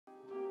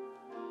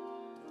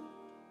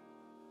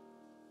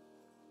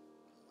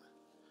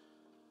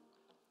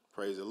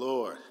Praise the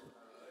Lord.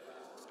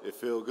 It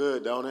feels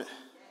good, don't it?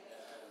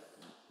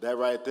 That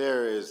right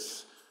there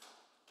is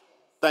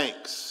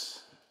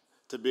thanks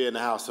to be in the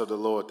house of the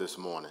Lord this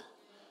morning.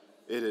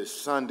 It is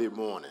Sunday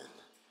morning,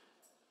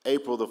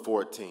 April the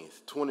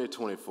 14th,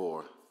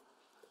 2024.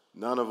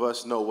 None of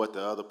us know what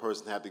the other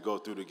person had to go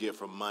through to get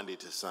from Monday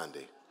to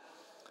Sunday.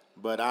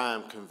 But I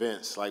am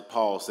convinced, like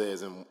Paul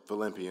says in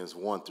Philippians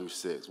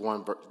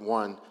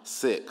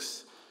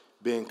 1:6,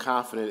 being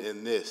confident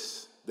in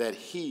this, that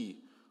he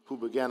who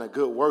began a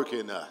good work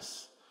in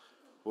us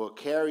will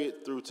carry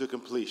it through to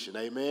completion.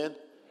 Amen?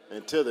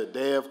 Until the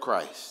day of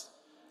Christ.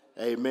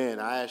 Amen.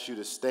 I ask you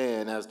to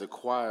stand as the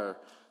choir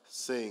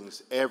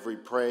sings Every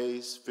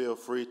Praise. Feel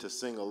free to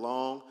sing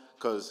along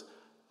because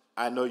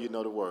I know you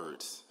know the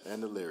words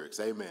and the lyrics.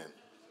 Amen.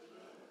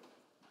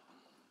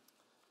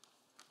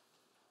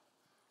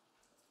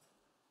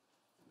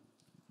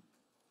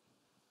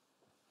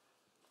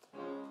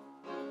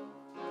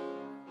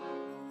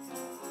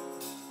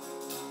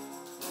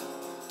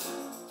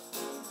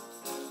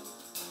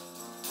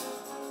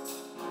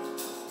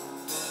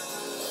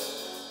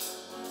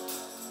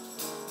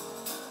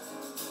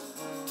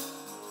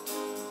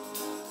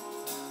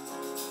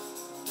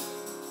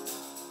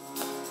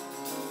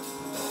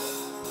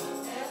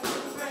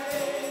 Every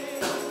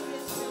praise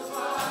is to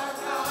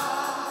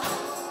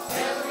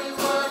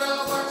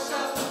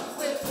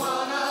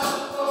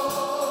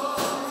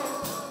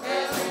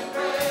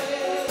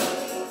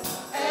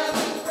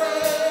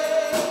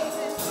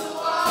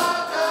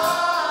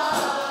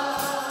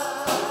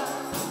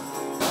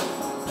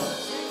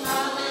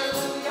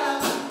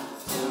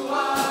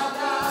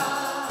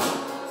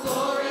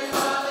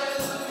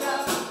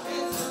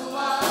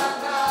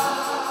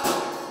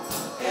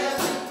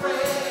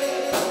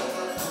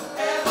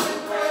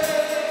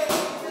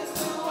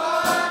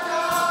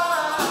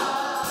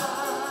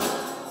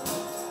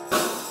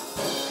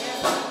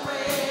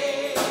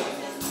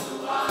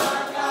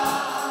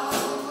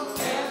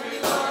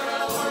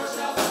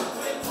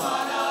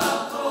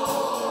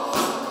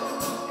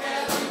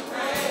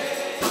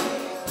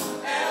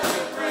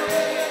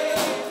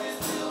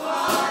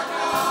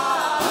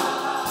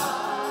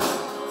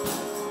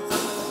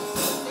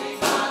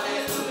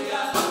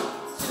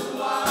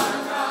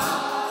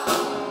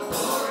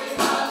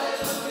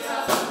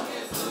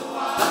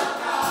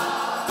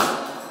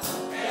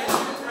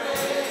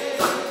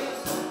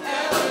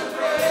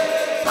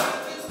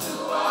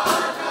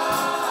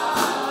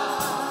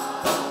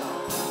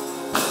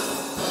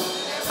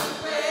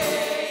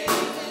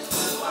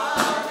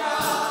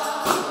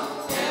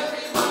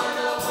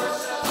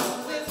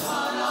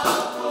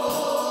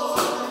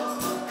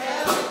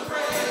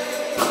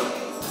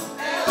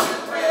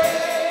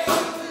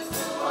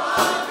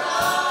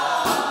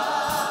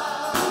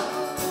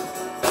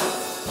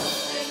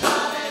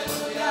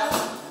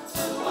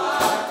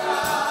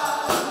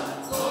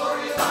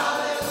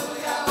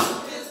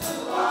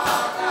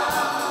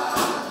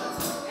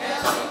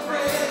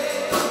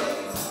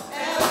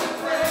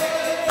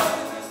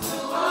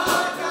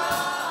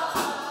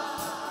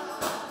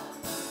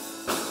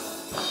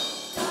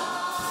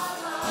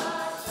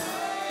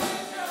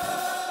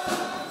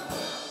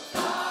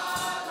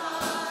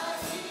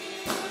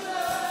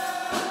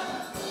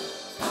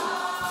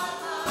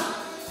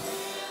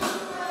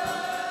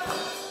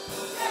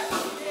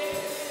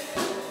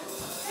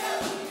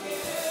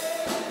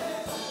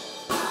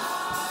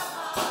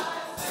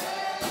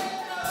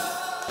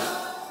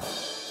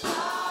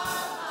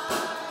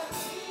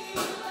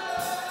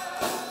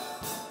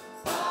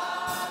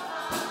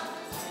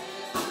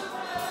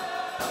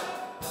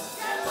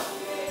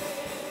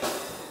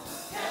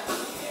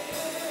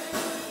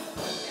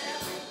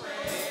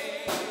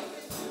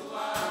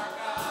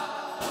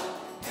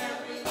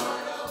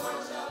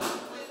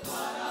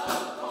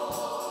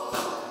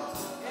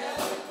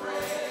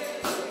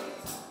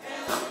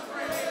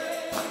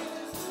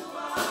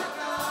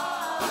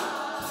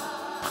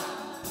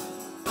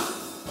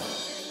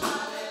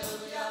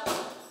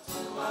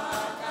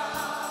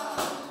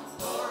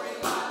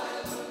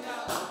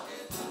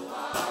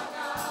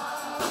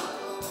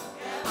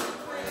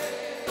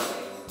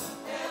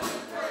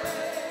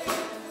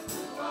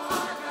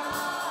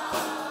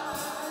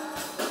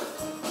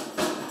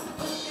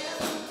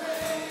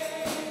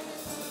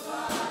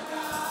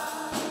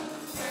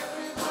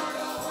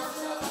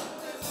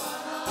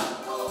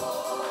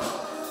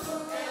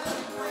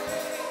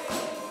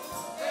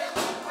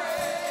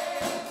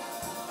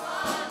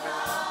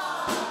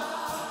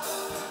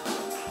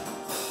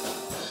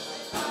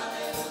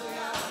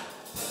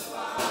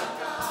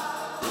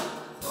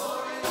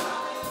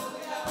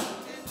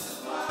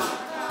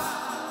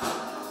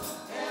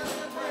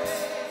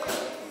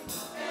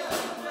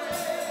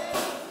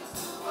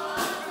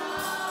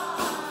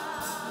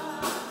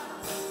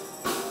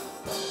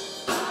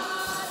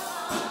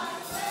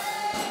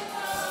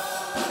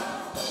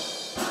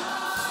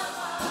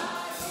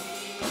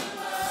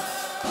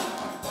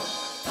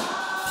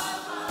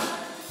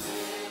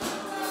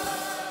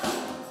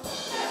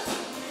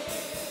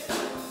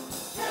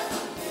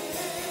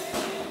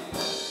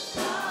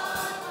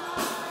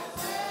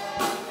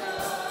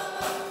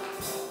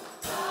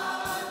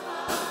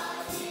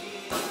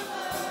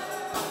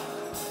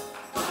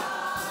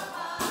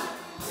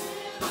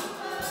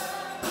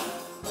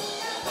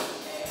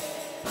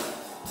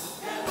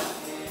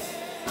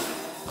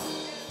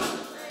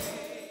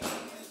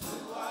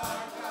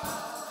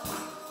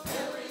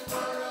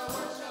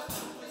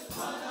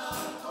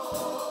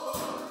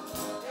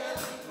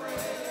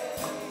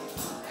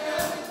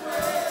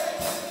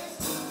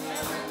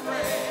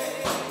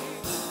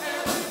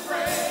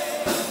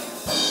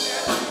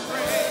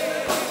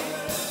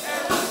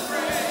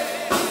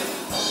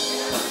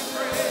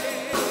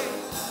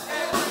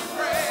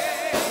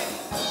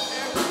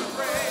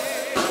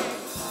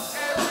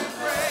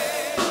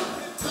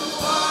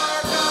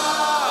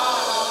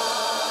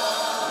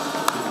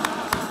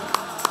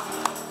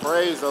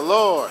Praise the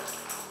Lord.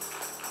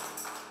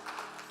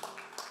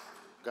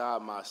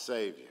 God my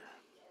Savior.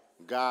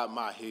 God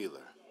my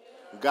healer.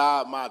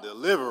 God my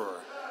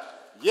deliverer.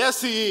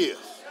 Yes, he is.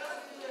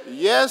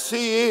 Yes,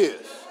 he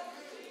is.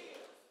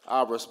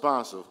 Our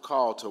responsive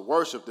call to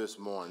worship this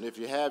morning. If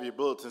you have your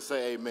bulletin,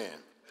 say amen.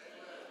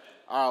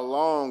 Our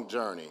long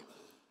journey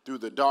through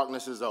the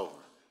darkness is over.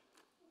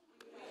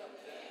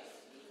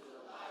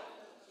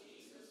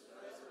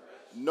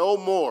 No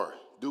more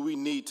do we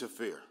need to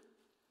fear.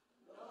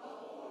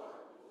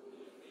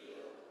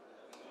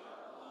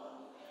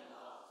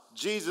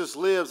 Jesus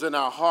lives in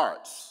our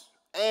hearts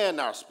and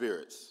our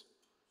spirits.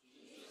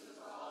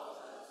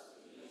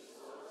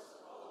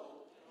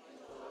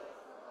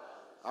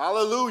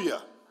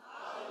 Hallelujah.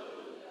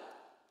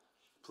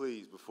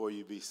 Please, before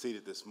you be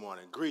seated this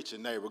morning, greet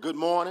your neighbor. Good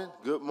morning,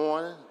 good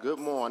morning, good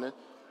morning.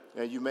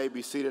 And you may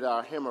be seated.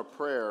 Our hymn of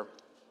prayer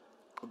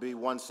will be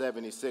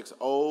 176,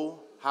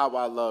 Oh, How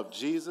I Love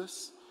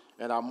Jesus.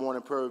 And our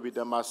morning prayer will be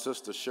done by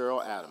Sister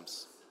Cheryl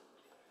Adams.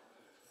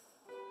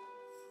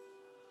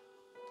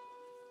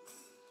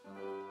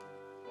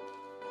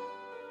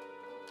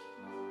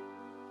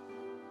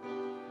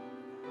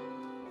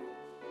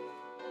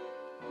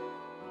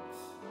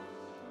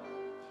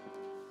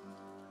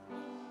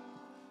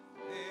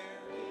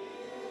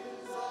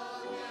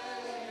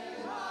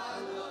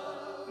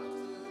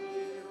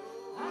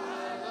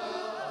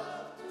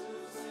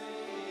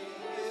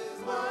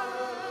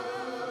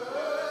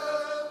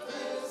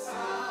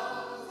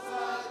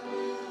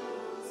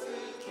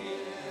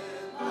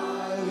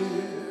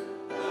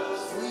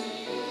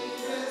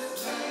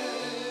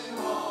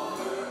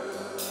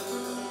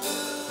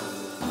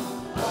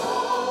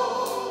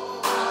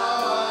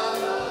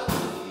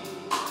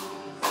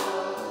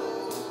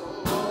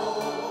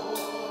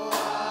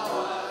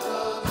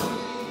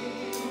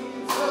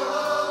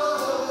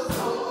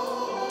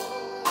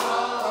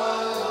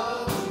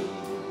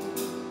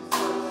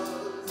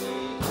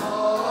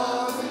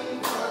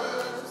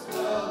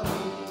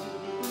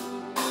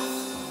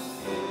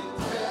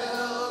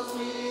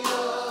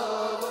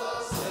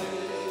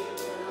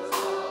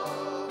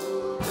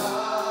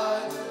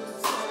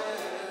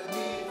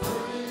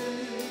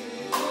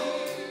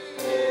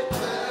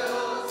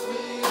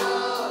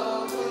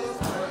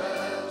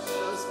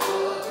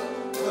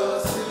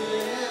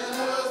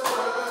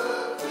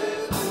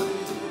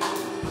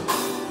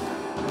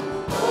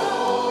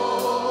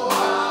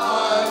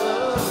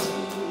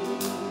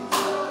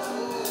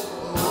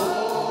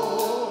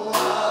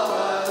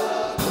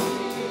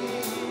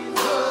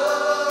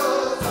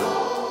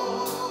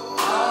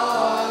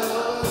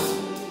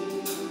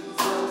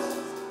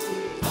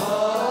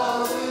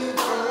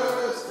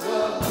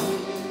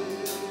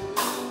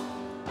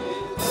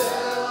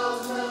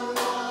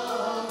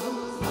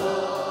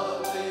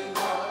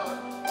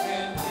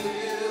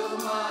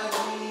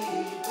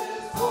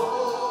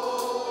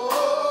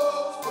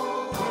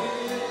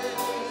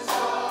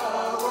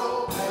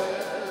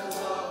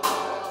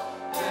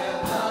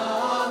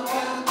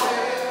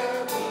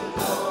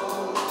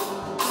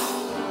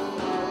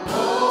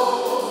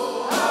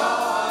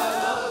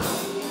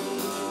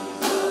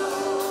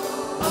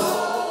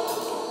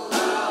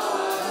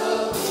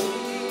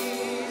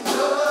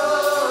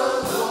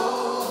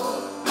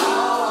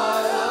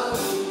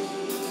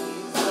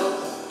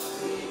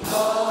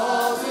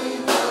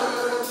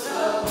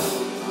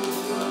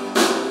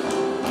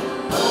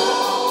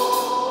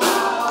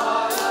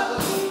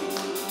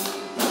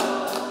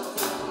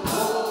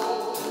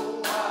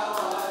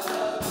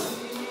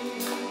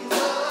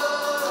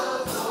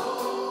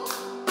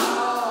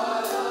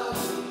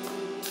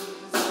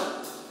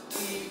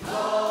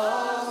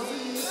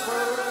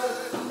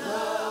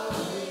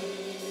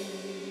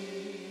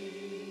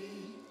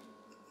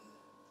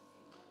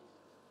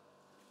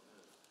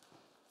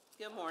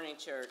 Good morning,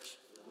 church.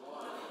 Good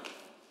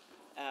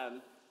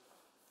morning.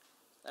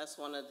 That's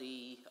one of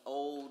the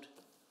old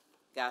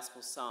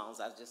gospel songs.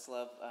 I just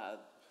love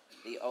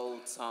the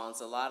old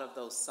songs. A lot of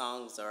those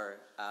songs are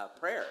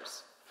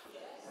prayers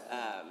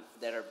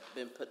that have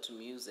been put to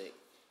music.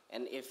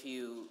 And if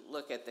you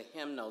look at the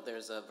hymnal,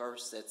 there's a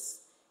verse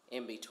that's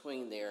in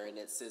between there, and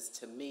it says,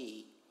 to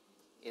me,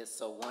 it's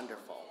so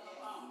wonderful.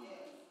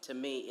 To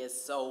me, it's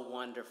so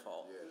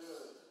wonderful.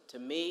 To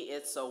me,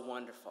 it's so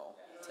wonderful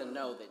to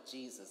know that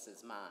Jesus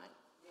is mine.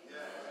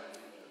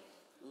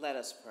 Let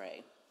us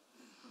pray.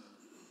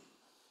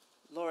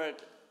 Lord,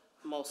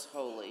 most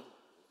holy,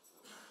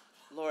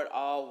 Lord,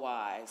 all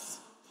wise,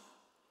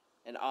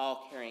 and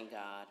all caring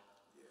God,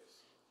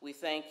 we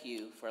thank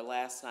you for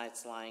last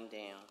night's lying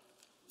down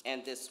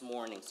and this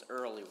morning's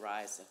early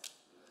rising.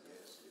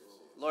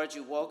 Lord,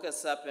 you woke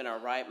us up in our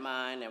right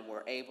mind, and we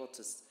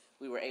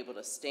were able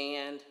to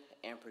stand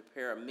and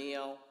prepare a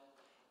meal,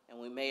 and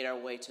we made our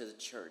way to the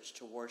church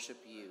to worship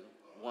you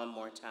one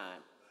more time.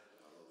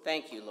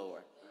 Thank you,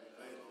 Lord.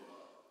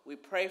 We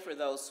pray for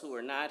those who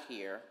are not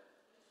here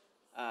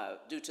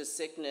due to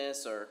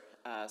sickness or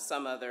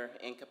some other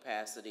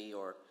incapacity,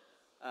 or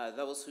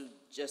those who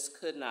just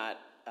could not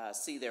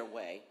see their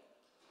way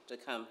to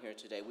come here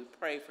today. We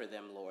pray for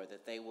them, Lord,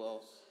 that they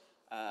will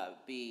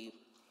be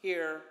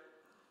here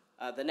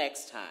the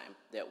next time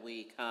that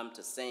we come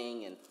to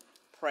sing and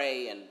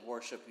pray and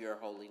worship your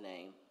holy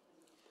name.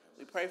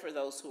 We pray for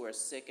those who are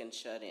sick and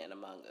shut in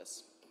among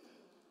us.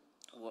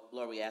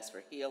 Lord, we ask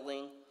for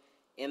healing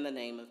in the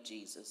name of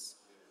Jesus.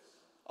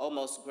 O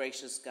most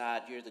gracious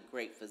God, you're the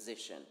great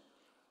physician,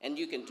 and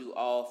you can do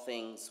all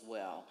things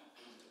well,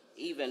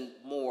 even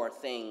more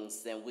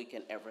things than we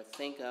can ever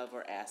think of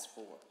or ask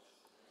for.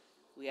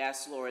 We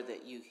ask, Lord,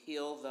 that you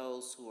heal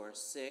those who are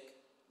sick,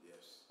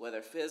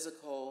 whether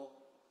physical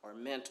or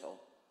mental,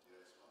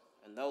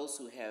 and those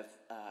who have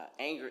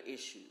anger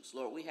issues.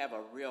 Lord, we have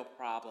a real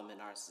problem in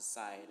our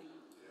society.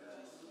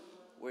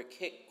 We're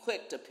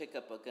quick to pick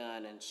up a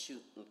gun and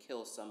shoot and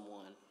kill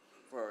someone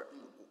for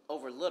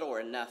over little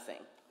or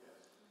nothing.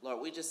 Lord,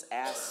 we just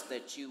ask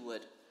that you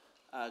would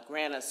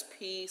grant us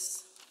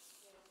peace,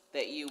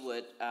 that you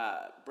would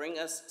bring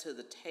us to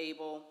the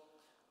table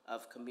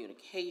of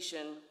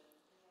communication,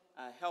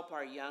 help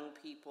our young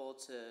people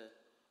to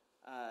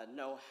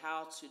know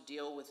how to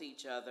deal with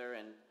each other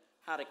and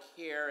how to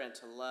care and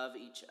to love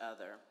each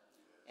other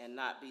and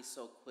not be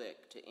so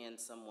quick to end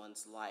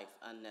someone's life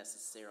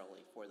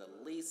unnecessarily for the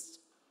least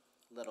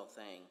little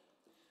thing.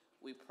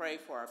 We pray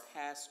for our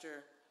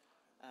pastor.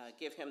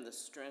 Give him the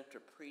strength to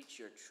preach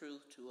your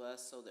truth to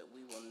us so that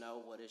we will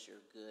know what is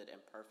your good and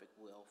perfect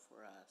will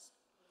for us.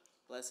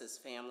 Bless his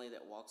family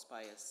that walks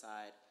by his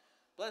side.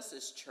 Bless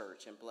his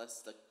church and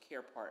bless the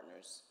care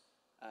partners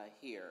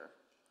here.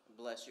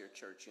 Bless your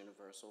church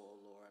universal,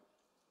 O Lord.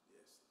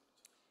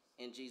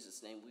 In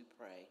Jesus' name we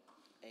pray.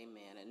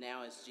 Amen. And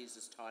now as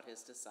Jesus taught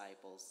his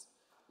disciples,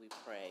 we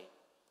pray,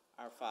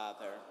 Our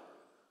Father,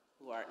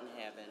 who art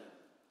in heaven,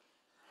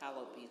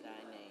 hallowed be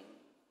thy name.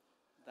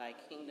 Thy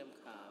kingdom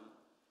come,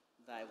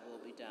 thy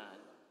will be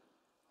done,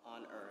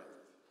 on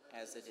earth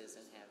as it is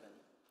in heaven.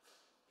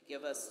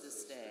 Give us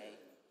this day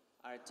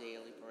our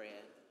daily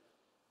bread,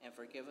 and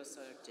forgive us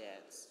our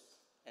debts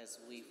as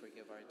we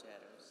forgive our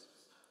debtors.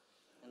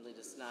 And lead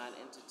us not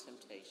into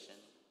temptation,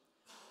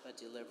 but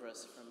deliver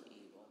us from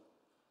evil.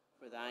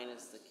 For thine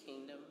is the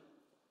kingdom,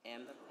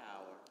 and the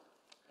power,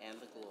 and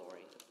the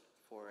glory,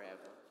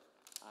 forever.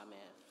 Amen.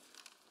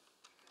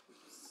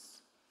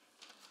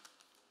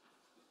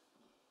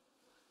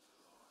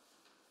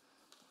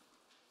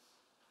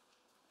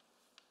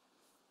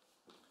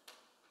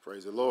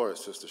 Praise the Lord,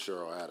 Sister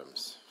Cheryl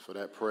Adams, for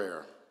that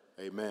prayer.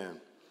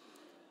 Amen.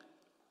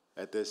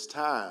 At this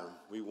time,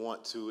 we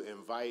want to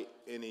invite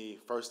any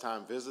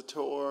first-time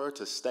visitor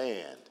to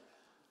stand.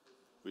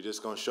 We're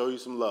just going to show you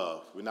some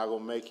love. We're not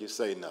going to make you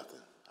say nothing,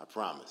 I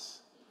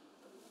promise.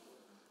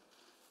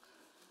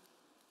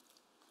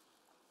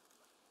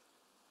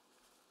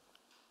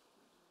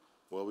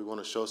 Well, we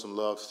want to show some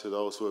love to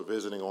those who are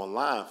visiting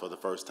online for the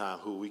first time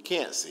who we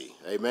can't see.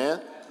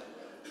 Amen?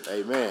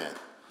 Amen.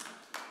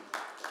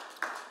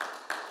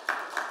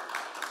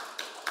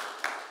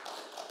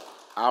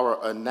 Our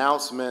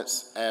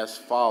announcements as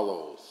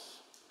follows.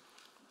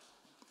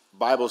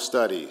 Bible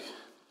study.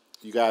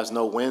 You guys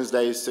know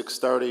Wednesdays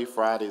 6:30,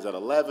 Fridays at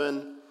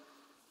 11.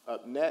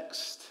 Up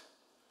next,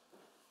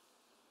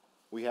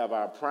 we have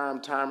our Prime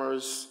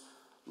Timers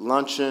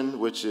luncheon,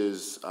 which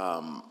is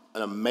an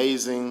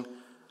amazing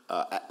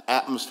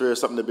atmosphere,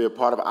 something to be a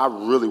part of. I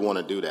really want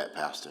to do that,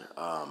 Pastor.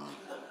 I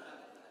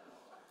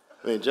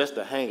mean, just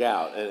to hang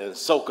out and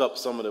soak up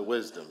some of the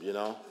wisdom, you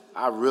know.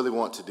 I really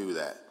want to do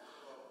that.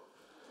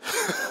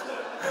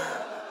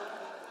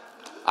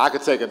 I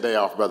could take a day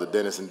off, Brother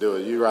Dennis, and do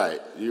it. You're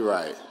right. You're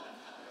right.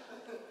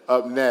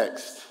 Up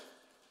next,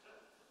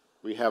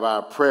 we have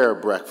our prayer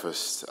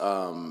breakfast.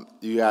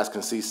 You guys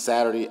can see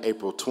Saturday,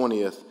 April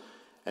 20th,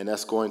 and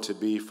that's going to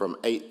be from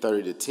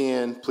 8:30 to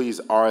 10. Please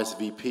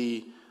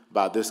RSVP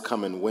by this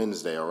coming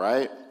Wednesday, all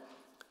right?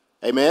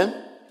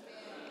 Amen?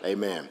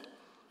 Amen.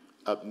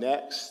 Up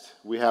next,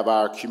 we have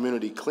our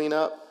community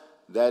cleanup.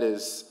 That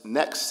is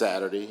next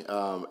Saturday,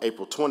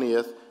 April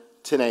 20th,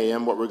 10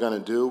 a.m. What we're going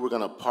to do, we're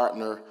going to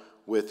partner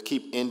with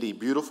Keep Indy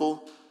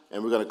Beautiful,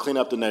 and we're going to clean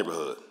up the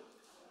neighborhood.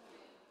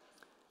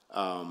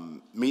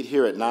 Meet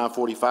here at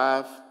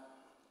 9:45.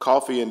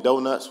 Coffee and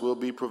donuts will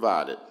be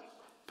provided.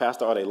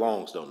 Pastor, are they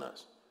Long's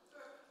donuts?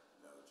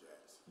 No,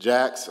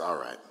 Jack's. Jack's? All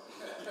right.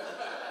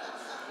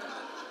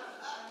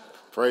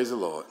 Praise the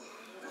Lord.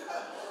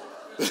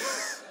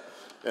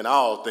 In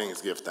all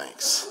things give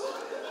thanks.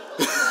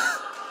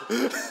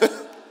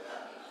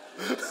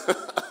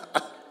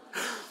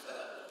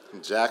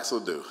 Jack's will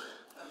do.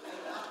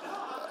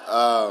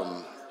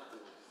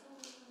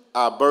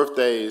 Our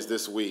birthdays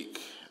this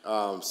week.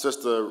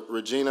 Sister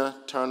Regina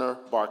Turner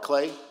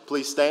Barclay,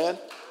 please stand.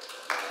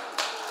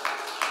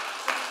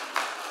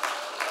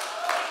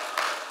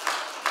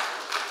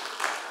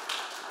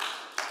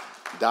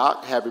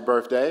 Doc, happy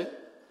birthday.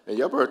 And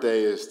your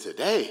birthday is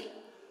today.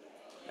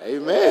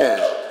 Amen.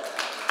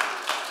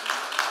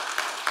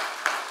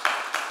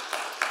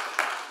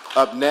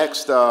 Up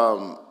next,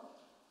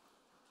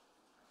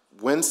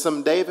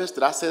 Winsome Davis.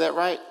 Did I say that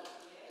right?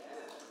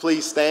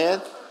 Please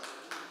stand.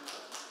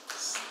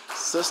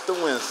 Sister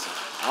Winsome.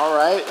 All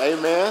right.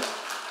 Amen.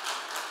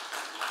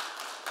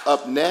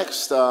 Up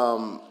next,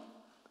 now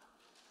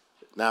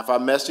if I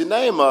mess your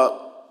name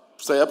up,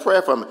 say a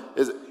prayer for me.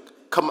 Is it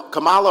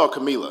Kamala or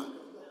Camila?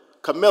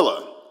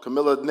 Camilla.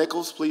 Camilla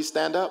Nichols, please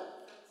stand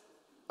up.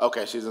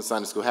 Okay, she's in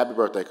Sunday school. Happy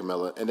birthday,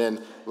 Camilla. And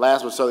then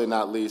last but certainly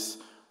not least,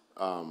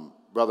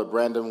 Brother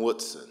Brandon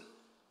Woodson.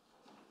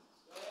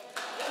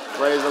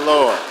 Praise the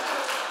Lord.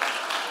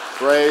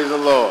 Praise the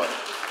Lord.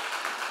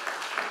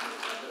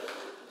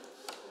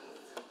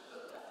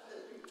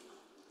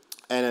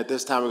 And at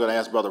this time, we're going to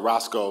ask Brother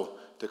Roscoe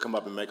to come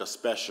up and make a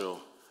special.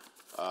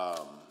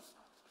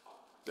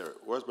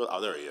 Where's Brother?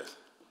 Oh, there he is.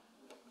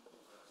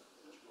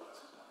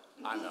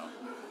 I know.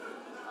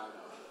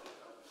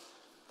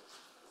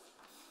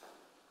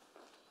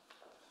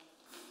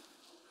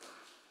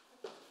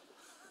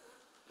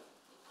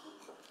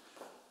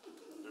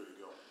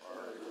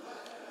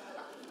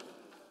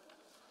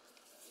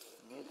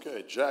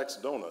 Okay, Jack's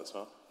Donuts,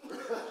 huh?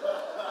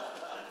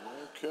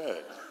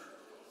 Okay.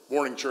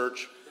 Morning,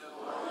 church.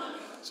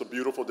 It's a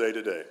beautiful day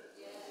today.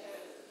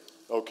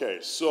 Okay,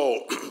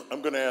 so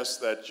I'm going to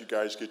ask that you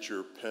guys get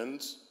your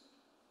pens,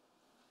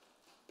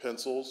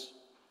 pencils,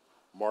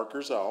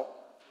 markers out,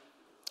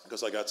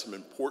 because I got some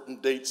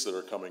important dates that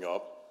are coming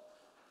up.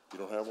 You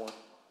don't have one?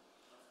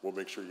 We'll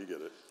make sure you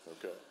get it.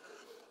 Okay.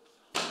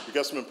 We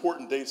got some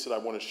important dates that I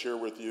want to share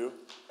with you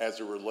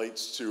as it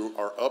relates to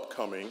our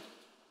upcoming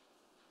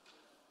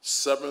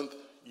 7th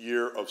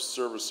year of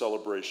service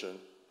celebration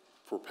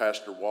for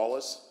Pastor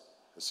Wallace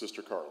and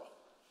Sister Carla.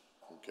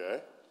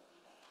 Okay?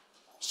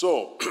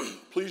 So,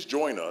 please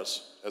join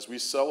us as we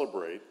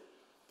celebrate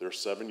their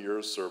 7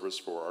 years of service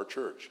for our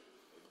church.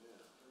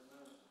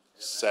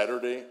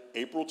 Saturday,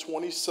 April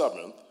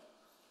 27th,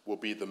 will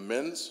be the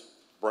men's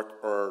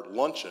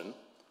luncheon,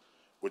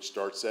 which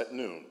starts at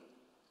noon.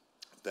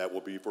 That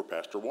will be for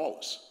Pastor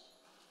Wallace.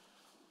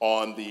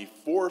 On the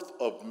 4th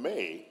of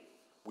May,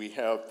 we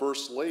have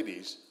First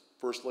Lady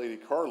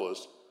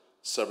Carla's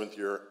 7th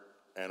year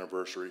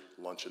anniversary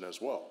luncheon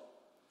as well.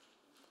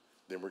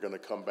 Then we're going to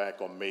come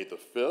back on May the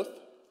 5th,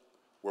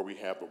 where we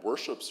have a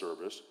worship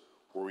service,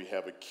 where we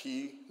have a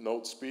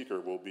keynote speaker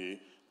will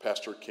be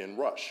Pastor Ken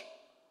Rush.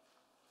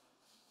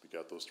 We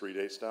got those 3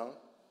 dates down?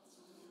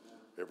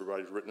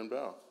 Everybody's written them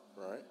down,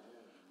 right?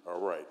 All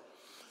right.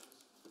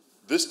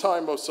 This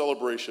time of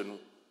celebration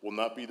will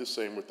not be the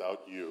same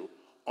without you.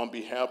 On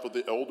behalf of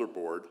the Elder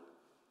Board,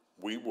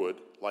 we would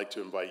like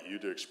to invite you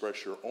to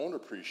express your own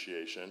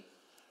appreciation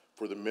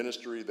for the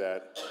ministry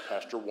that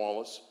Pastor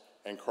Wallace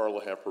and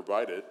Carla have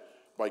provided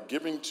by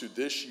giving to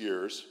this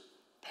year's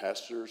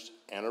Pastor's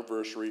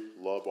Anniversary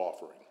Love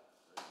Offering.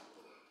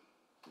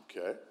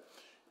 Okay?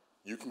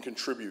 You can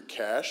contribute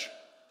cash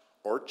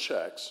or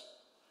checks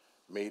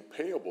made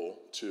payable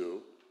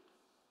to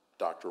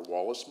Dr.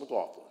 Wallace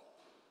McLaughlin.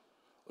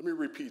 Let me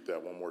repeat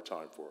that one more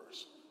time for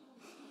us.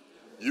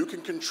 You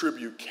can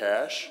contribute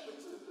cash,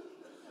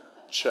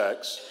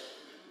 checks,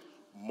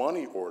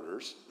 money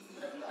orders,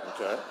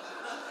 okay,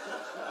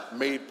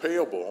 made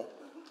payable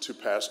to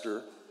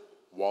Pastor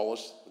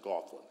Wallace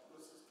McLaughlin.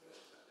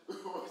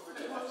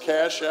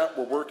 Cash App,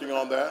 we're working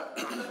on that,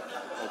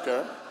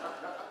 okay?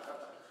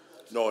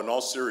 No, in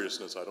all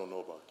seriousness, I don't know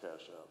about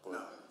Cash App, but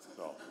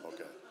no,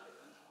 okay.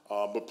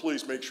 But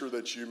please make sure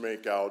that you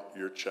make out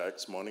your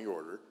checks, money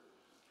order,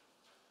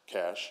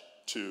 cash,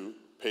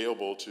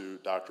 payable to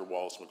Dr.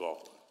 Wallace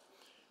McLaughlin.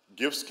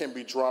 Gifts can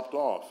be dropped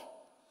off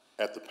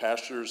at the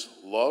pastor's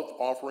love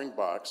offering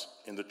box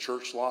in the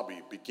church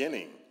lobby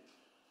beginning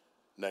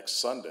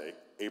next Sunday,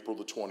 April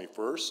the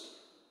 21st,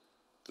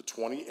 the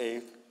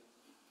 28th,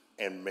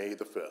 and May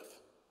the 5th.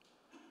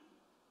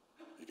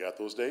 You got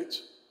those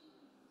dates?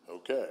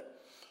 Okay.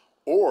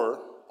 Or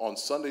on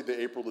Sunday, the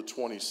April the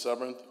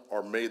 27th,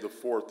 or May the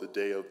 4th, the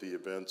day of the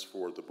events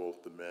for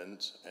both the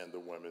men's and the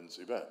women's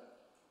event.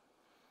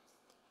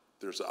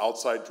 There's an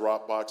outside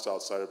drop box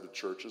outside of the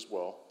church as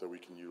well that we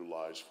can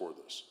utilize for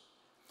this.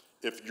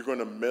 If you're going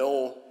to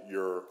mail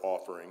your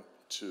offering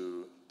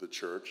to the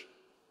church,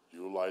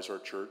 utilize our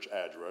church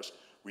address.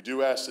 We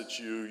do ask that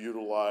you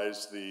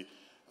utilize the,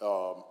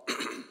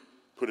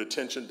 put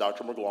attention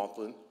Dr.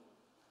 McLaughlin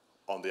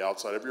on the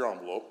outside of your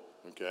envelope,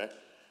 okay?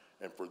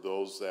 And for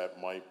those that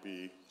might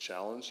be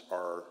challenged,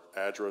 our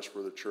address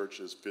for the church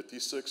is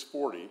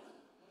 5640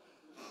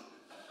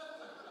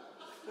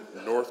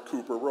 North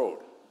Cooper Road.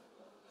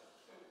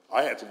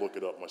 I had to look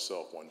it up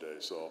myself one day,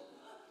 so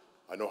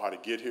I know how to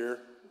get here.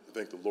 I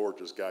think the Lord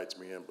just guides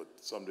me in, but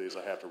some days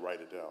I have to write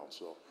it down.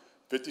 So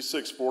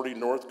 5640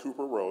 North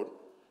Cooper Road,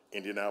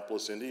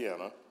 Indianapolis,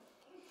 Indiana,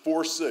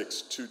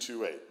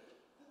 46228.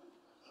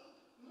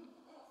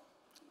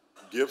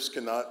 Gifts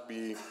cannot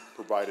be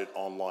provided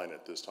online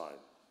at this time,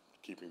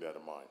 keeping that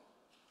in mind.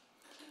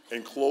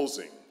 In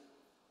closing,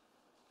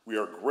 we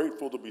are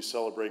grateful to be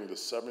celebrating the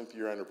 7th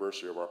year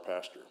anniversary of our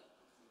pastor.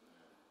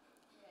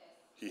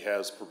 He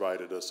has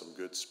provided us some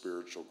good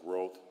spiritual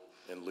growth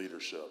and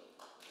leadership.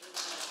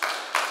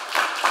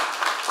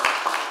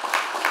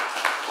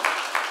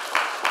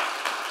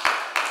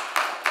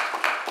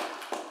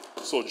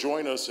 So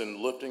join us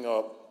in lifting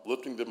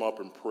them up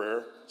in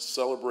prayer,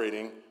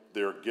 celebrating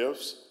their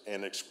gifts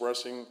and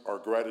expressing our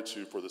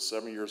gratitude for the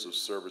 7 years of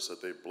service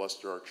that they've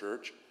blessed our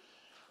church,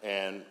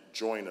 and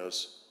join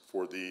us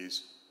for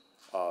these,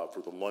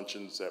 for the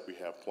luncheons that we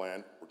have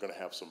planned. We're going to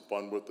have some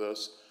fun with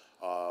this.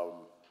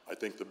 I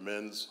think the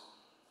men's,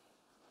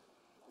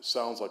 it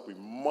sounds like we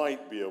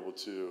might be able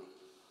to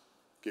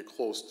get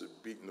close to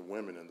beating the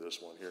women in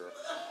this one here.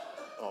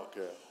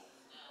 Okay.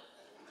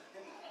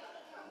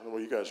 I know why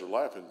you guys are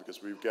laughing,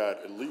 because we've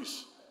got at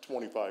least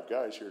 25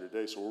 guys here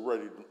today, so we're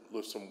ready to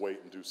lift some weight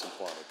and do some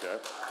fun, okay?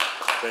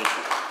 Thank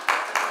you.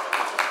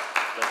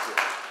 That's it.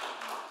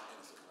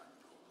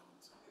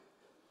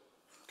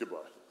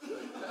 Goodbye.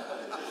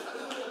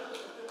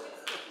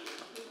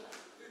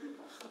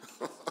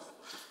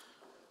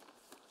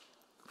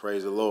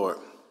 Praise the Lord.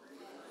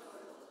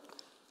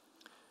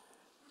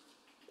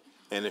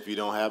 And if you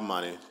don't have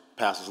money,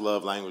 pastors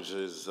love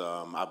languages,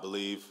 I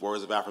believe,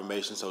 words of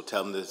affirmation, so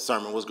tell them the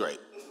sermon was great.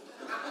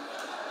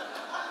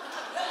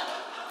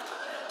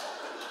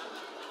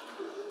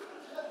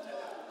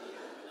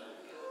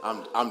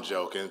 I'm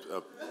joking.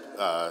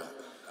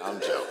 I'm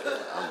joking.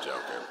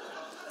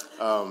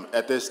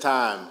 At this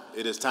time,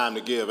 it is time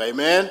to give.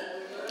 Amen?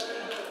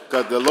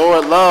 Because the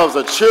Lord loves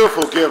a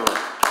cheerful giver.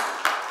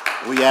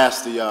 We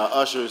ask the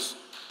ushers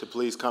to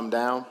please come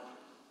down.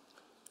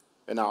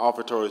 And our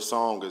offertory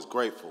song is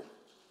Grateful.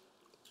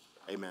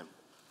 Amen.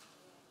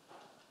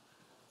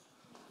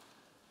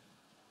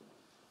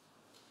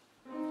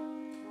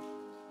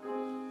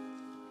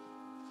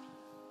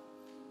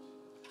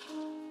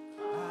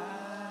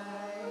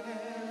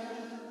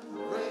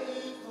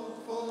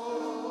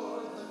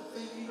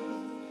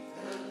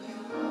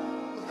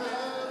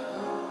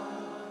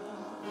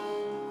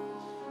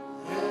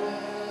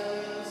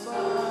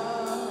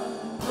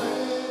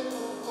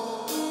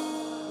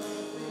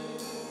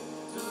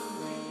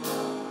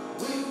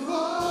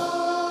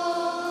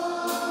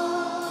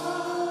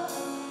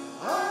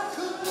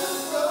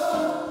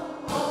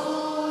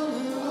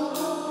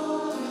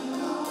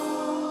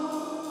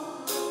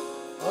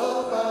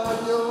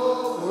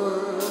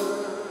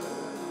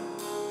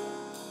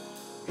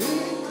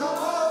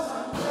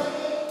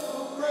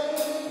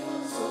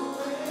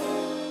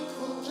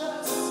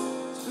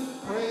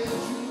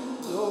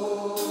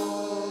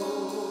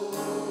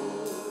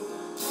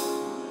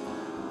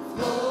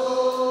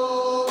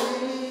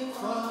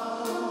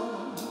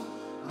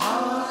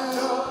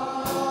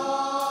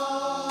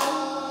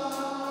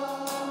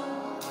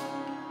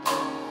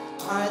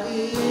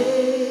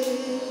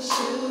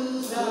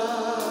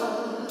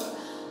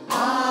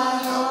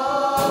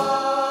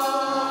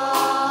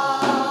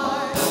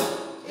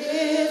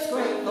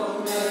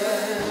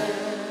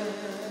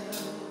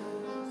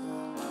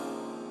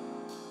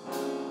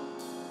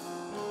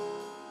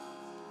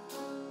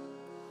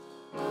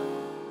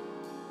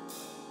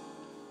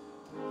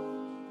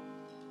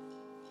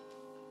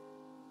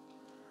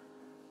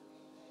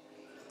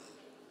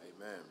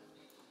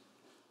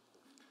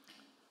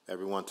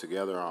 Everyone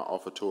together, our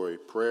offertory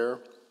prayer.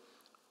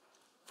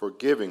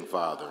 Forgiving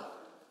Father,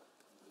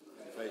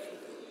 faithful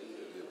to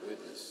give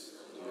witness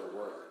to your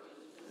work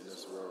in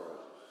this world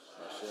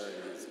by sharing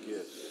these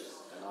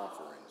gifts and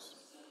offerings.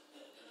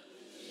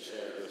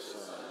 Share your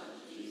Son,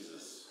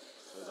 Jesus,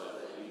 so that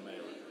we may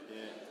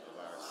repent of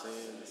our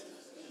sins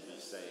and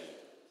be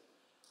saved.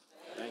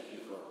 Thank you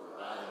for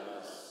providing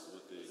us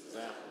with the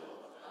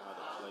example of how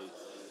to place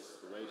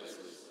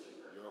courageously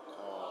your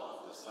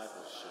call of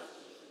discipleship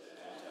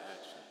into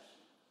action.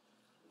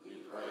 We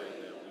pray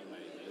that we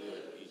may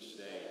live each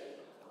day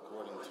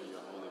according to your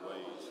holy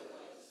ways.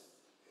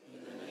 In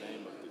the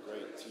name of the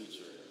great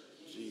teacher,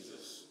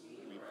 Jesus,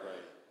 we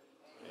pray.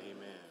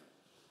 Amen.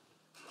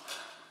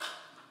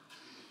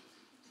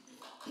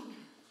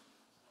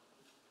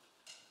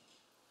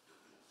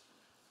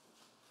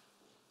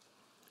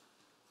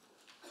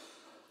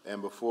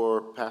 And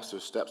before Pastor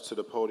steps to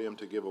the podium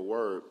to give a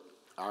word,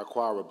 our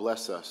choir will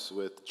bless us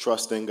with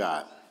Trust in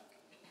God.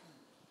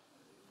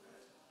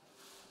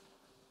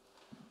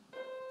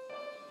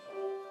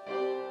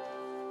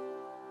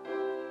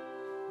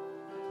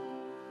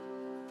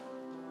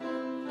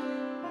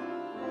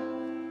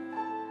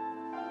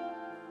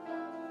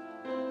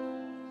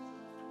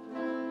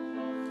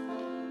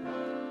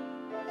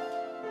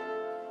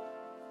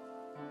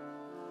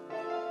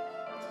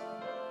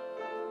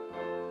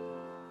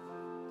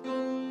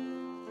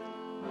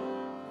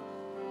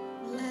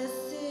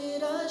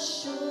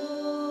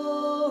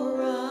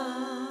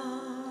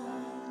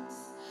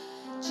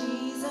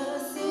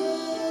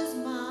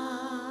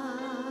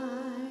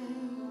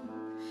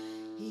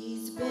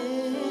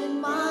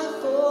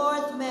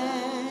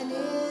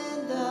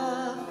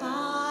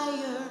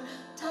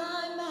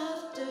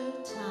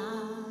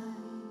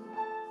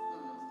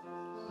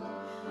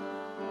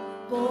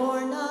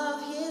 Born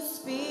of his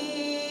spirit,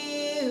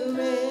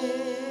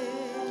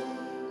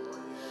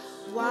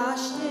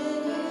 washed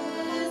in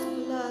his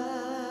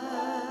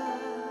blood,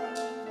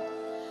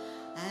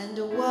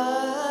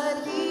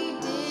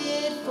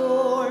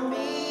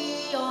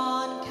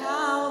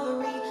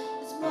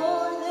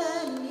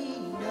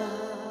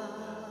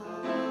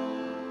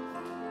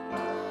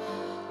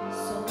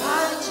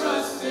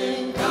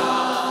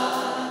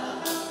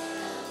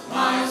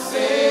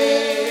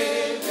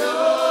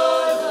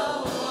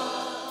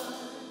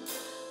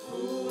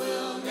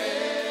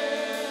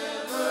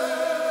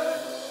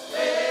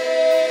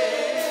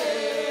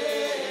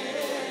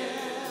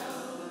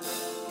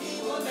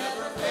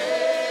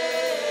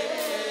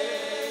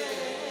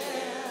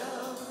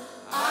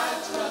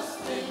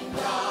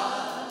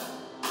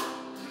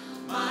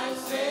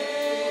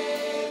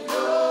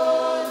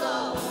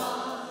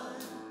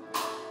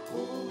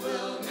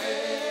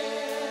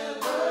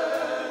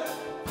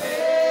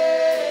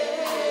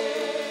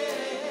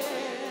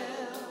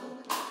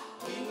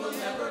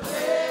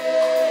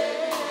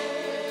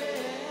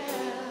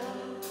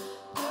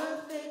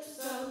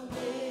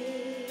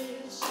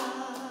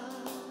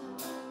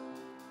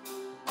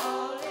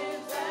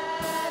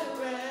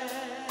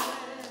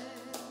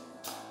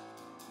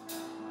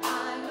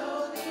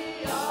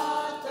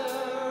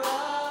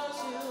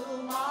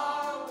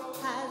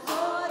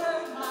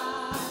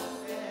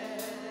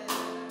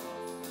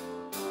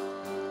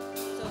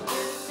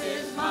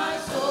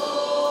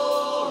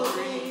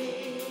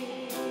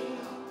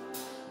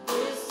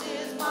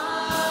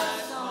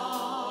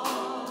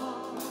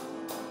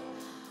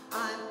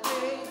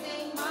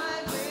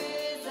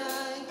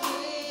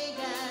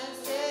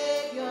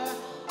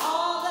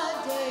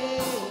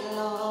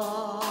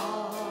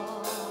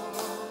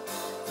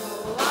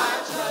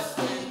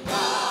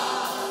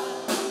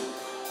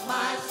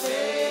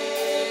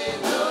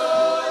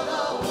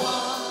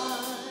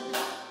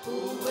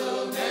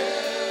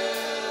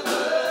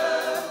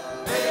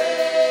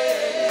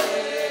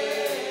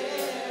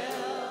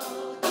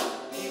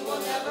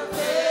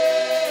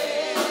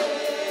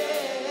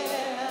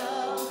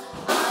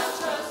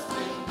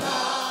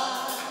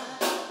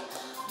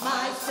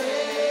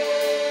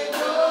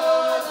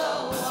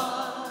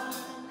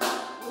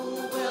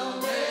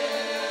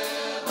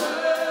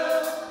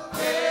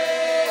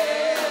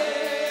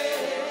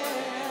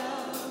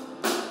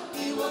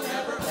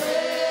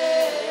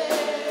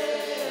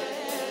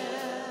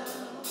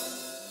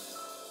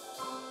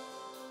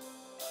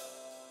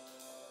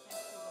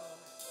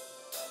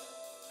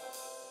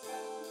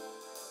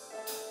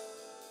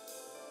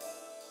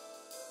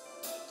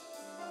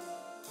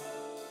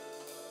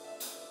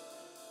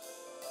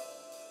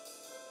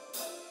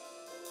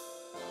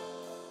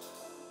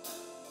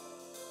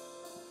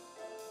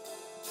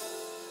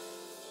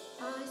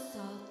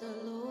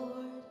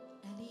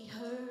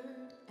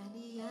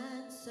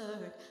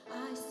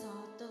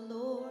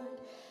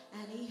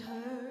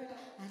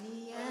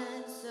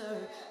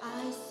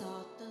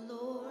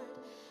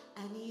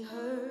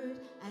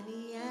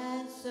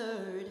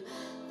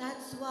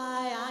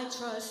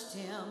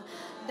 trust him.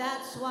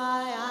 That's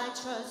why I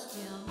trust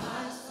him.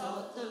 I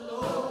sought the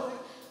Lord,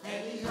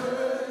 and he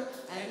heard,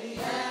 and he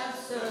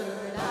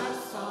answered. I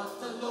sought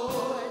the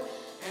Lord,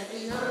 and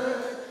he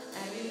heard,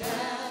 and he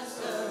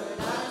answered.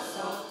 I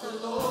sought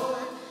the Lord,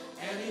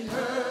 and he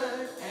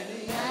heard, and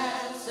he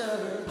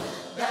answered.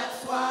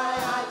 That's why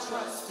I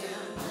trust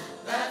him.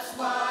 That's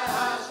why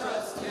I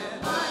trust him.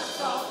 I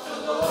sought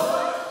the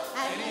Lord,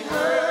 and he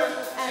heard,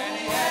 and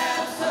he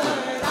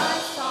answered. I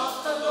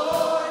sought the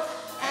Lord,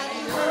 and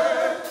he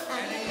heard,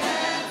 and he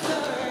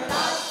answered.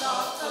 I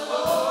sought the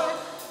Lord,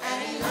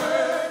 and he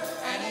heard,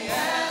 and he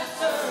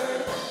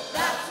answered.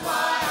 That's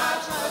why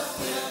I trust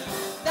him.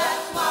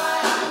 That's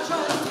why I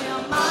trust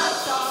him. I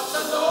sought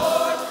the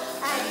Lord,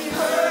 and he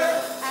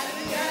heard, and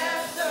he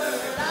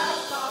answered. I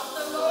sought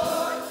the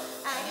Lord,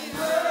 and he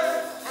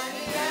heard, and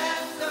he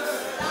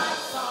answered. I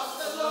sought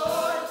the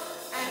Lord,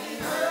 and he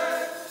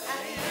heard,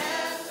 and he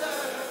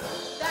answered.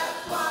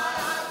 That's why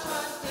I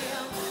trust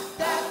him.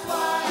 That's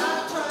why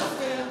I trust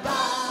him.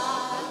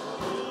 God,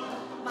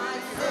 my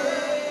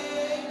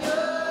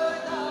Savior,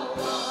 the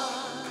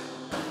one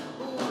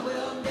who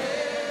will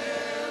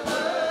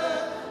never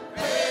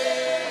fail.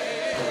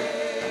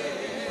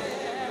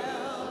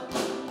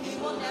 He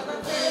will never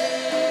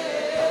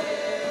fail.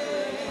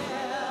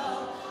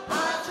 I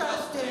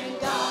trust in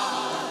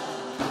God,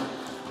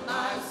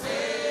 my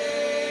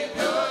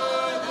Savior,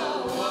 the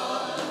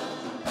one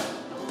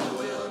who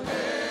will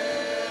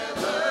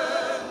never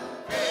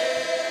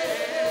fail.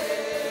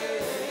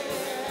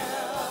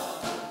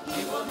 He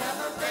will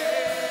never fail.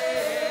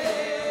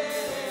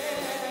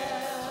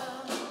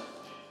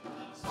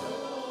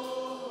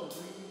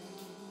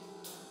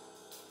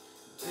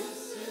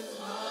 This is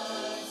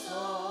my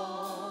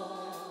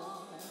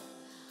song.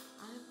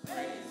 I'm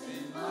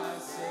praising my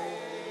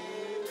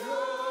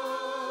Savior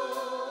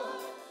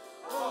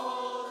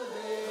all the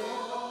day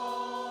long.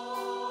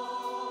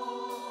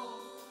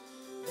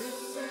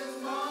 This is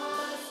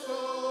my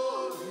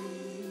story.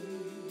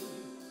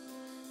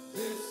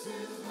 This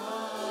is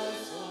my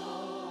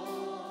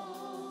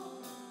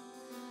song.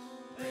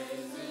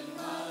 Praising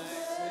my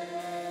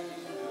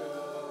Savior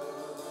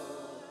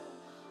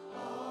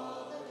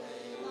all the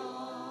day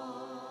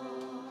long.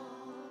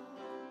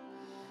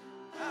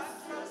 That's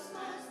just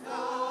my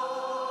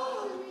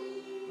story,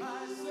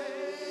 my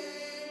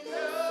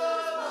Savior,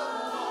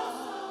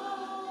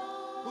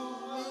 who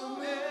will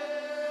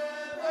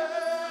never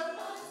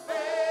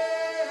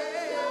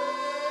fail.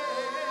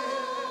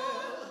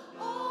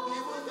 He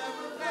will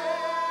never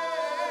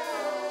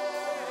fail.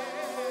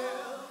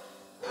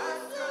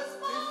 That's just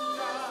in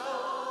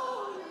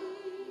God,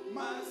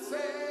 my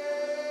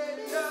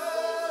Savior,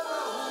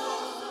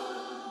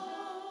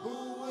 who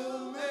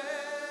will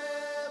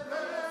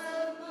never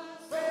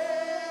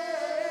fail.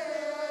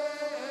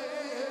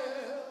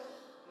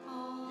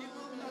 He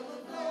will never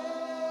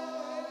fail.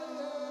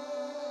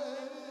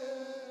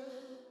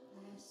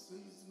 This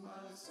is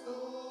my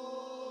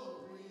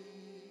story.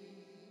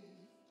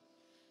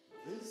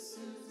 This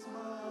is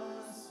my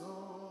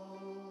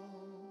song.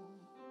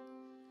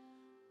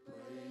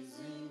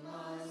 Praising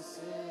my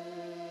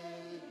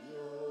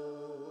Savior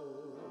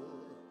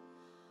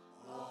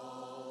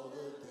all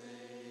the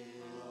day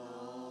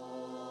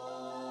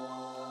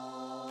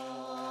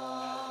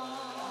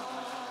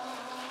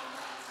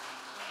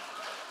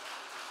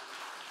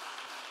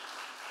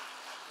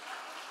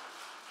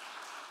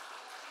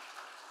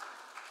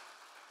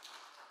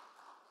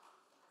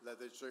Let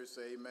the church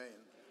say amen.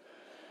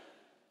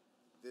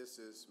 This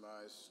is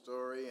my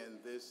story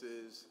and this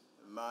is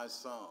my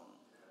song.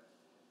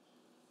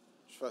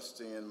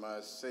 Trusting in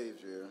my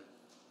Savior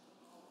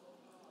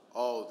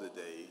all the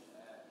day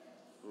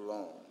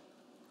long.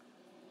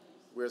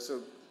 We're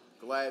so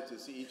glad to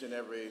see each and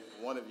every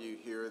one of you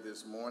here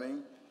this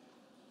morning,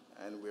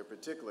 and we're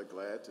particularly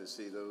glad to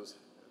see those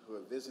who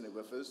are visiting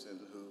with us and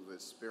who've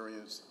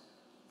experienced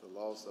the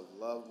loss of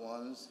loved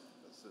ones,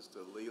 Sister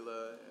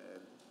Leela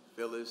and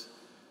Phyllis,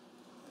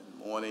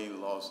 and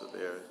mourning loss of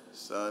their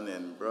son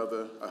and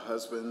brother, a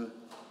husband.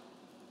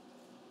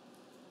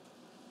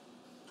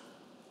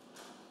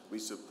 We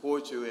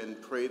support you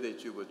and pray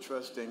that you will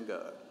trust in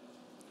God,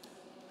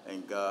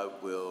 and God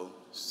will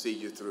see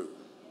you through.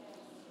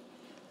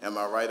 Am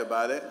I right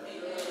about it?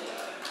 Amen.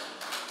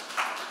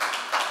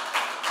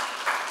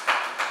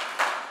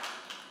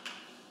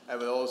 I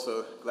was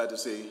also glad to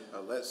see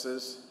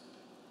Alexis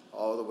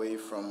all the way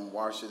from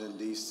Washington,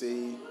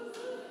 D.C.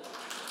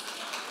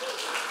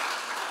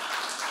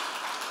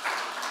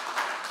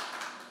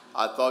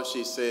 I thought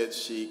she said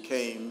she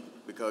came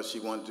because she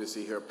wanted to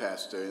see her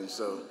pastor, and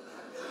so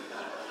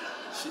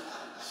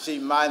she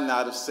might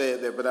not have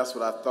said that, but that's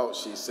what I thought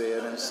she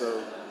said.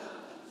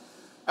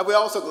 And we're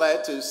also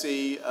glad to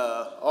see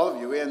all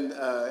of you. And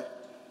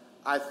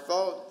I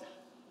thought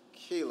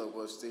Keela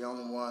was the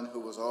only one who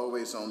was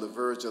always on the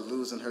verge of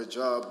losing her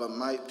job, but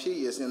Mike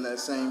P. is in that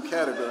same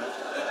category.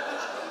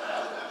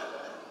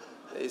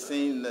 They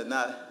seem to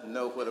not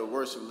know what a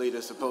worship leader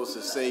is supposed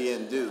to say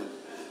and do.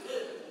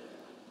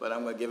 But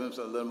I'm going to give him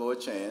a little more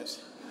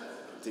chance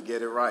to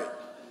get it right.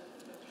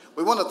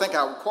 We want to thank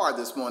our choir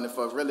this morning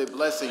for really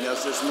blessing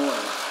us this morning.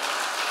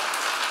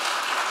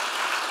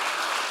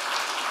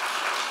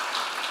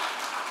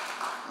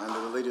 Under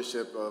the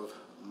leadership of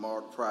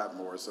Mark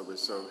Pridemore, so we're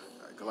so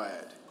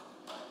glad.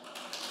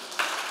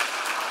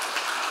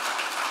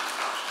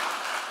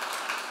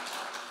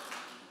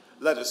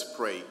 Let us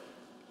pray.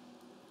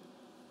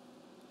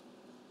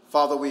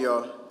 Father, we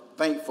are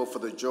thankful for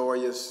the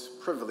joyous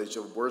privilege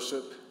of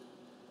worship.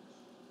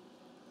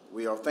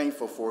 We are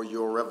thankful for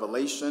your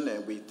revelation,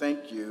 and we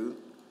thank you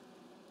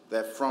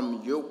that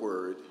from your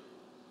word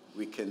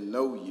we can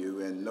know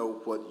you and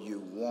know what you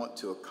want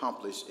to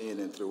accomplish in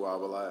and through our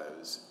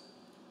lives.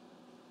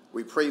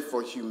 We pray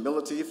for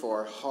humility,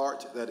 for a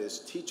heart that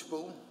is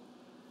teachable,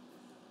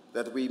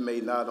 that we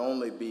may not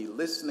only be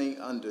listening,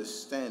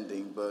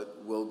 understanding, but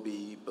will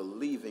be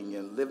believing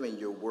and living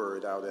your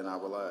word out in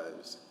our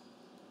lives.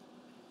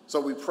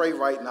 So we pray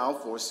right now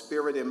for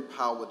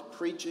spirit-empowered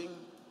preaching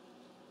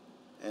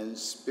and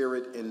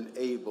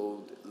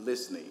spirit-enabled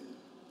listening,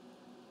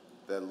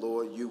 that,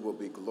 Lord, you will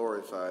be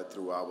glorified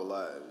through our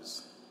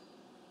lives.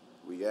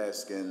 We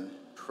ask and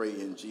pray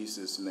in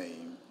Jesus'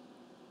 name,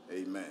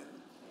 amen.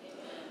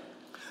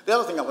 The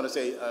other thing I want to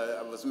say,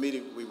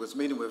 we was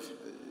meeting with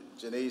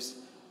Janice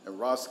and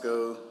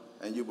Roscoe,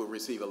 and you will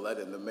receive a letter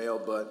in the mail,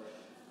 but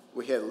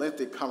we had a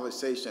lengthy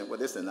conversation. Well,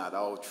 this is not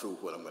all true,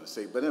 what I'm going to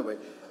say, but anyway.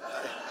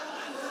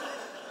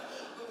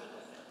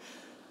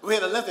 We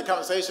had a lengthy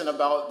conversation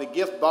about the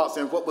gift box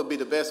and what would be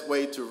the best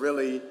way to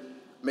really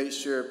make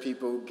sure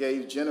people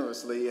gave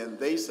generously, and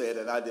they said,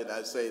 and I did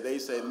not say, they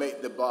said,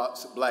 make the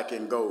box black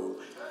and gold.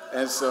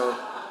 And so,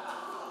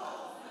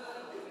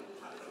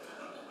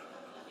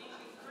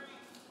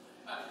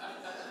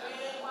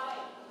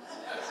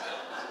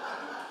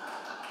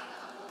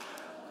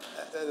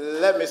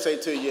 let me say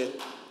to you,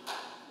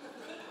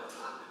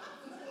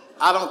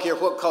 I don't care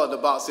what color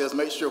the box is,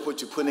 make sure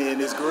what you put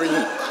in is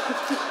green.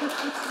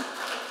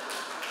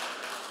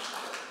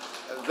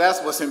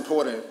 That's what's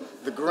important,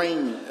 the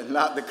green and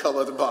not the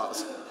color of the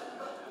box.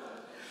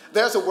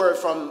 There's a word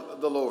from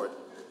the Lord.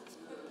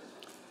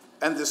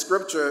 And the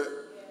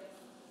scripture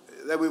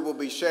that we will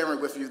be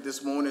sharing with you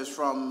this morning is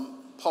from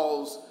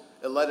Paul's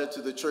letter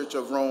to the church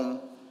of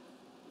Rome,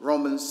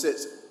 Romans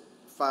 6,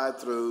 5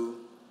 through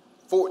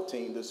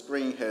 14. The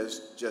screen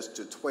has just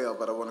to 12,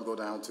 but I want to go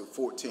down to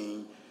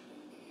 14.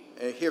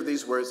 And hear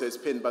these words as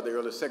penned by the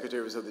early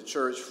secretaries of the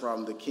church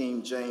from the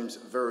King James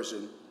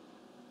Version.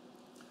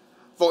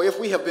 For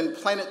if we have been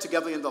planted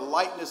together in the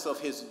likeness of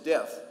his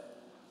death,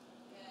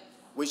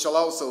 we shall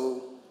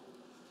also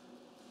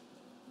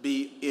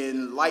be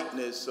in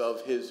likeness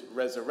of his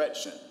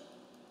resurrection.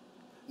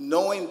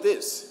 Knowing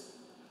this,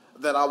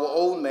 that our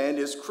old man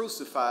is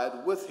crucified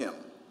with him,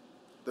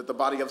 that the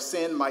body of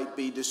sin might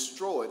be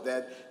destroyed,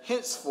 that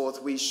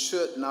henceforth we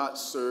should not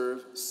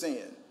serve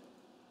sin.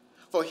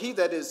 For he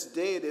that is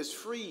dead is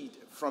freed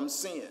from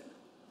sin.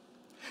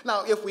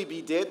 Now, if we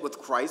be dead with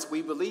Christ,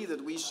 we believe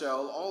that we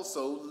shall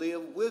also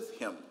live with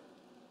him,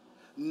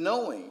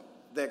 knowing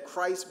that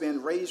Christ,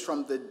 being raised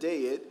from the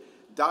dead,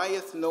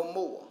 dieth no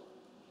more.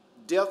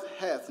 Death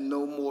hath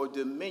no more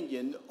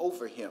dominion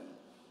over him.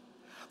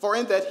 For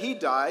in that he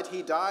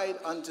died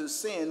unto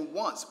sin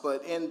once,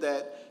 but in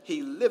that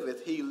he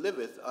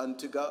liveth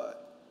unto God.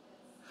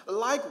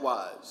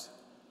 Likewise,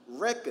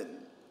 reckon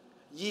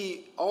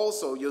ye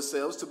also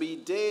yourselves to be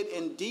dead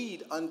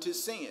indeed unto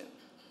sin,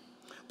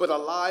 but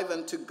alive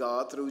unto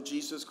God through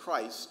Jesus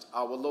Christ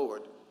our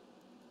Lord.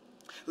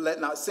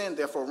 Let not sin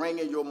therefore reign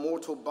in your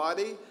mortal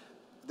body,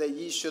 that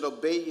ye should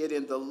obey it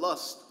in the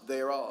lust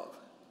thereof.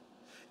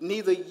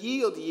 Neither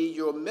yield ye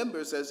your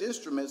members as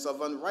instruments of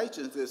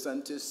unrighteousness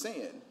unto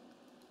sin,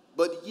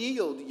 but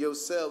yield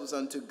yourselves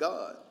unto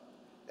God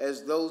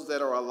as those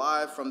that are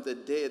alive from the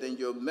dead, and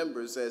your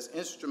members as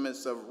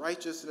instruments of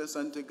righteousness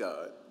unto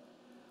God.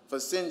 For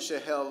sin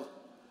shall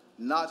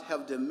not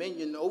have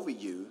dominion over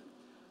you,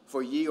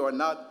 for ye are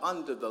not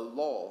under the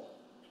law,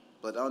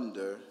 but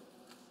under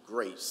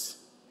grace.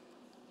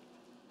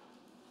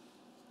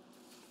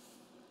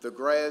 The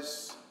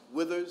grass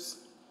withers,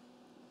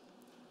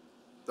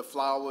 the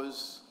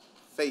flowers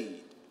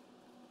fade,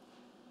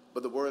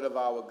 but the word of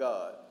our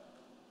God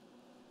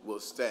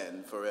will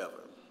stand forever.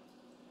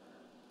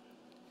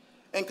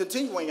 And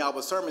continuing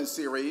our sermon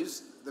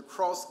series, The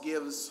Cross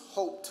Gives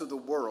Hope to the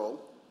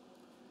World,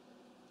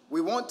 we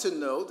want to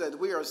know that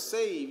we are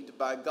saved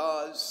by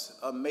God's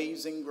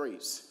amazing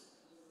grace.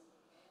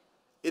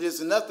 It is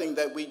nothing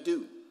that we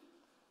do.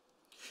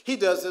 He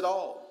does it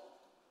all.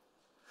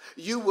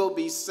 You will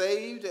be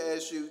saved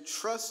as you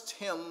trust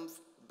him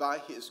by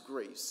his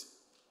grace.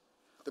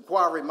 The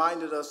choir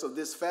reminded us of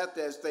this fact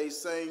as they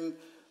sang,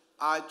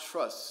 I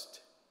trust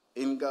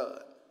in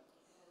God.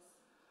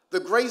 The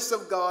grace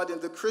of God in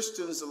the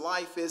Christian's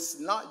life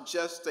is not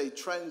just a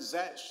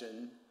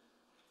transaction,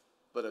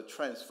 but a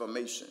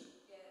transformation.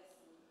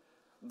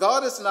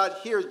 God is not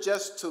here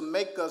just to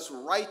make us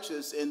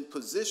righteous in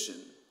position,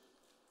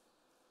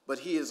 but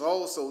he is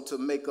also to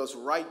make us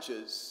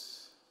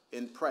righteous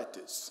in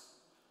practice.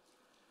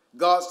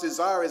 God's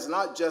desire is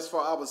not just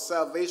for our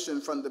salvation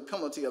from the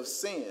penalty of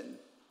sin,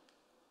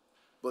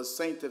 but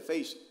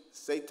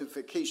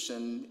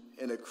sanctification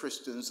in a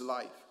Christian's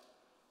life.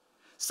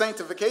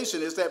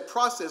 Sanctification is that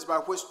process by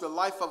which the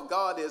life of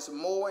God is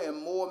more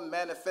and more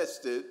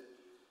manifested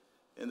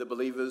in the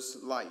believer's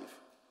life.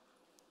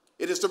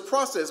 It is the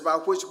process by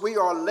which we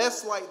are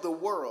less like the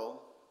world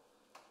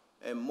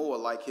and more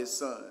like his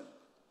Son.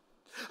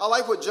 I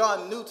like what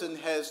John Newton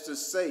has to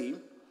say.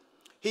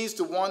 He's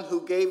the one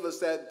who gave us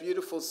that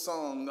beautiful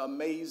song,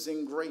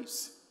 Amazing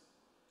Grace.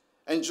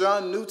 And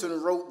John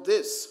Newton wrote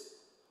this: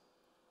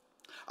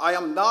 I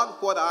am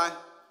not what I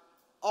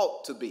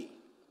ought to be.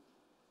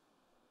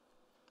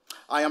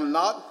 I am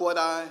not what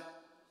I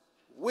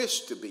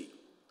wish to be.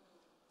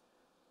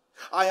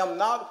 I am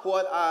not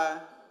what I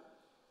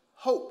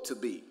hope to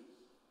be.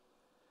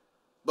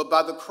 But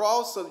by the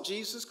cross of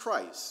Jesus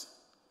Christ,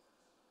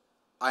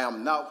 I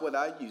am not what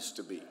I used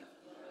to be.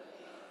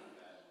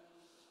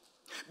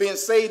 Being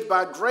saved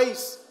by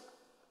grace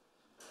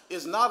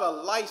is not a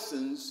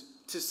license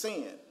to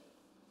sin.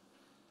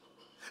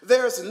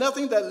 There is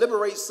nothing that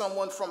liberates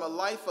someone from a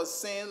life of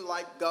sin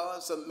like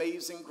God's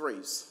amazing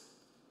grace.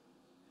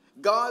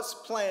 God's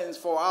plans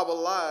for our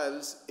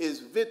lives is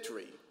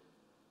victory.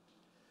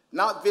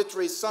 Not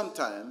victory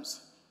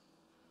sometimes,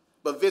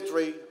 but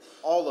victory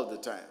all of the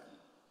time.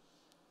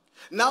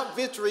 Not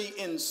victory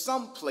in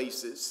some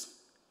places,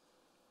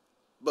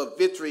 but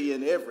victory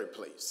in every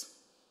place.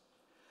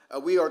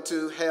 We are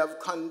to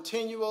have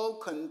continual,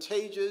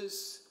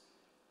 contagious,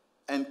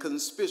 and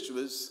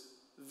conspicuous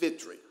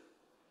victory.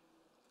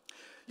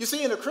 You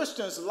see, in a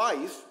Christian's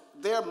life,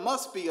 there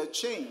must be a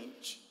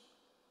change.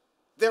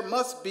 There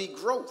must be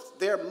growth.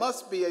 There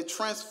must be a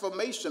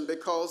transformation,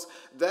 because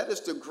that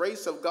is the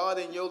grace of God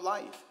in your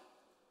life.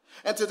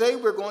 And today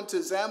we're going to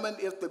examine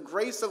if the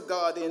grace of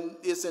God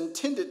is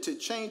intended to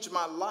change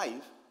my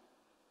life.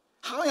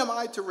 How am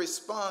I to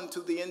respond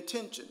to the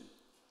intention?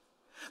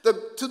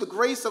 To the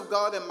grace of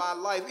God in my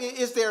life?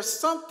 Is there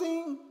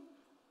something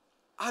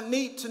I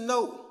need to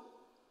know?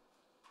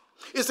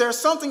 Is there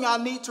something I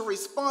need to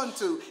respond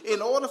to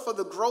in order for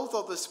the growth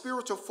of the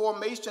spiritual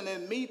formation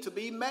in me to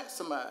be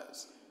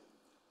maximized?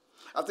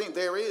 I think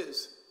there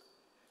is.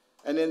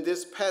 And in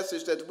this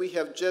passage that we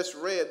have just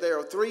read, there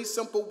are 3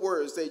 simple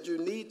words that you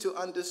need to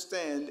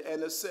understand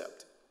and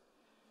accept.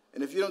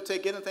 And if you don't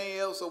take anything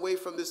else away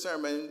from this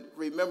sermon,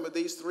 remember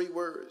these 3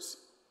 words.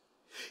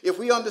 If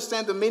we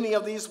understand the meaning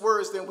of these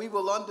words, then we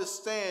will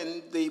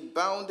understand the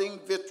bounding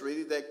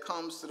victory that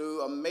comes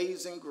through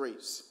amazing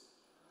grace.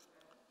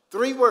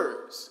 3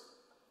 words: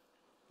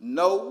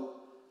 know,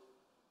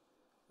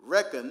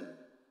 reckon,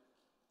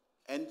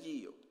 and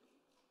yield.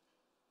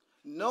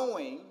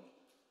 Knowing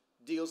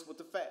deals with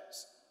the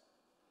facts.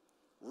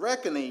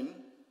 Reckoning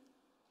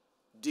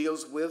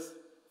deals with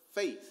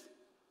faith.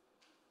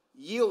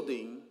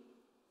 Yielding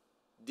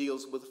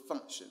deals with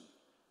function.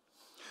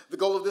 The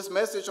goal of this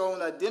message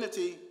on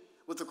identity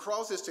with the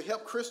cross is to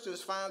help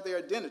Christians find their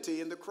identity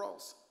in the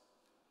cross,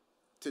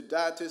 to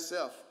die to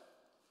self,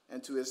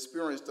 and to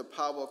experience the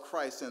power of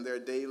Christ in their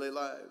daily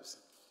lives.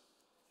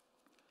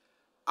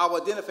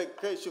 Our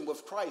identification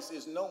with Christ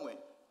is knowing.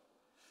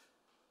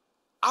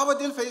 Our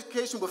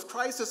identification with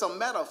Christ is a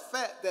matter of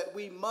fact that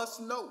we must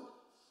know.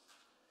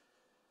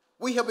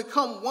 We have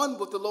become one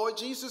with the Lord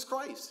Jesus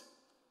Christ.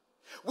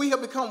 We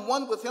have become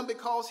one with him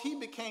because he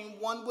became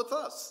one with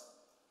us.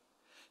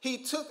 He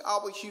took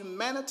our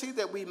humanity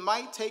that we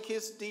might take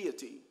his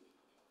deity.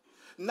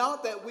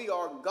 Not that we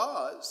are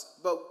God's,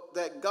 but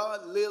that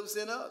God lives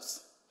in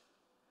us.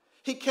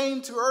 He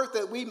came to earth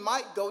that we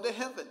might go to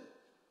heaven.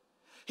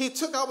 He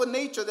took our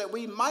nature that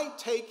we might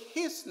take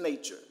his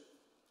nature.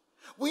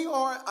 We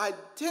are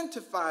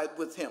identified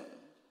with him.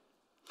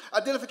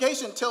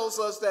 Identification tells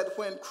us that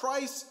when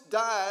Christ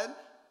died,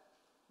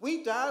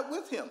 we died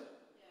with him.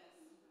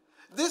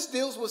 This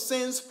deals with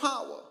sin's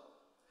power.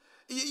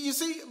 You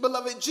see,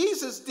 beloved,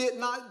 Jesus did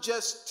not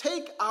just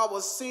take our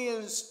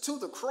sins to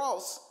the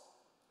cross.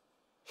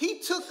 He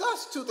took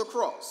us to the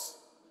cross.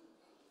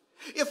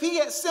 If he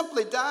had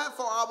simply died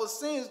for our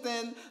sins,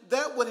 then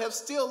that would have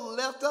still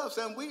left us,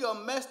 and we are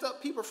messed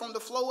up people from the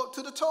flow up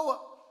to the toe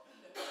up.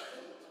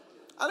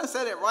 I didn't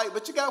say that right,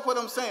 but you got what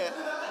I'm saying.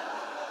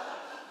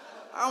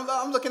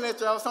 I'm looking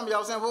at y'all. Some of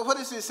y'all saying, well, what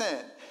is he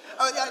saying?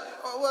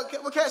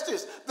 Well, catch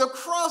this. The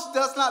cross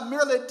does not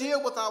merely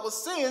deal with our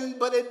sin,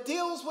 but it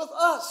deals with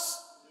us.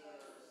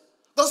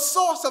 The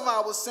source of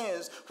our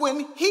sins.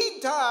 When he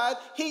died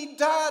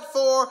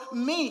for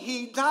me.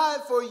 He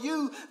died for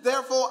you.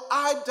 Therefore,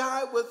 I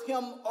died with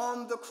him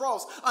on the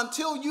cross.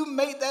 Until you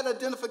make that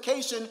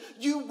identification,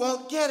 you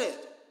won't get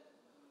it.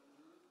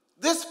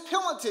 This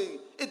penalty,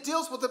 it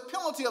deals with the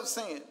penalty of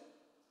sin.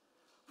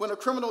 When a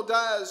criminal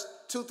dies,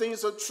 2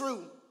 things are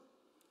true.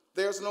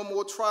 There's no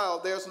more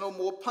trial. There's no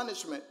more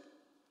punishment.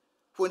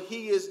 When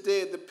he is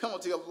dead, the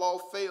penalty of law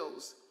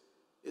fails.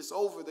 It's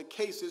over. The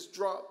case is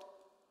dropped.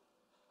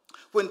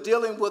 When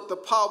dealing with the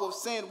power of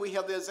sin, we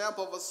have the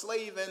example of a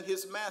slave and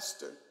his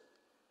master.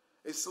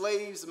 A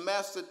slave's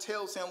master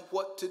tells him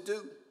what to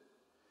do.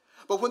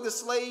 But when the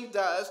slave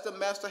dies, the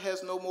master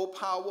has no more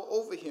power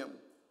over him.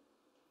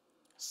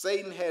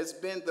 Satan has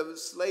been the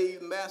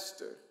slave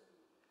master.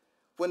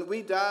 When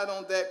we died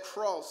on that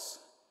cross,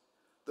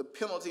 the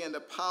penalty and the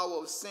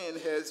power of sin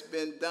has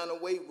been done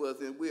away with,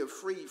 and we are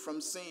free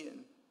from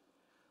sin.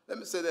 Let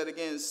me say that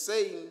again.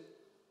 Satan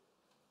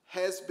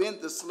has been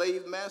the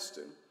slave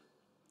master.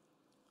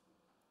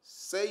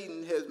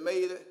 Satan has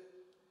made it.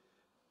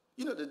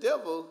 You know, the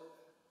devil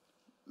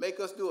make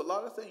us do a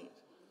lot of things.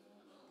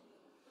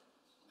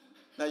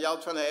 Now, y'all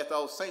trying to act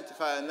all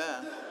sanctified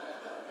now.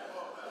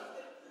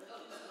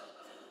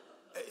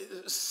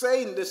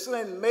 Satan, the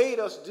sin, made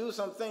us do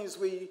some things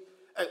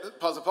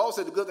Apostle Paul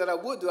said, the good that I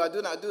would do, I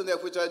do not do, and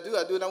that which I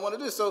do not want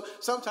to do. So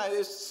sometimes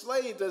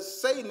it's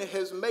Satan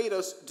has made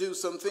us do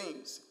some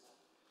things.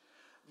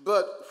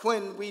 But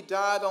when we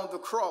died on the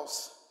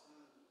cross,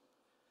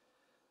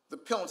 the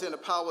penalty and the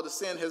power of the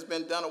sin has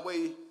been done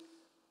away.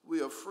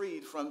 We are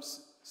freed from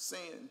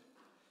sin.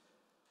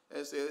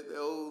 As the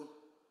old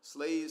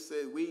slaves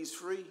said, we's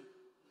free.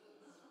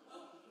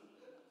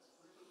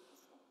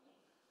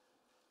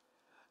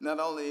 Not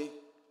only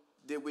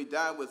did we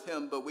die with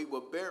him, but we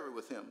were buried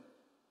with him.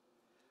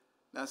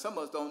 Now, some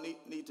of us don't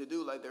need to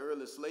do like the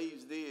early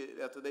slaves did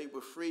after they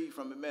were freed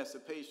from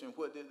emancipation.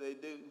 What did they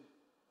do?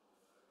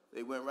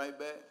 They went right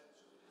back.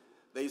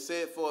 They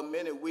said for a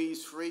minute,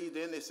 we's free.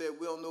 Then they said,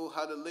 we don't know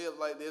how to live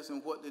like this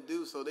and what to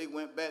do. So they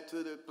went back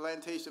to the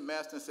plantation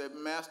master and said,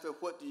 Master,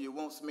 what do you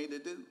want me to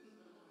do?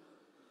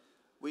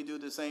 We do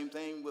the same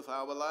thing with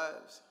our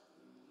lives.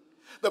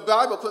 The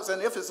Bible puts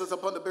an emphasis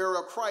upon the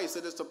burial of Christ.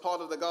 It is a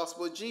part of the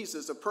gospel of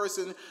Jesus. The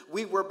person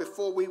we were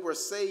before we were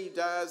saved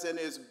dies and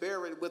is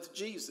buried with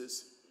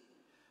Jesus.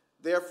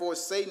 Therefore,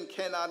 Satan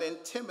cannot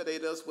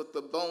intimidate us with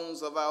the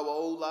bones of our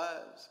old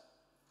lives.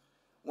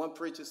 One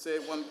preacher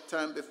said one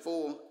time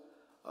before,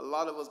 a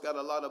lot of us got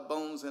a lot of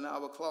bones in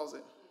our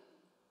closet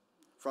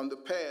from the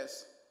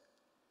past.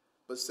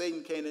 But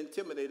Satan can't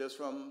intimidate us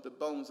from the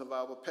bones of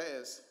our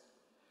past.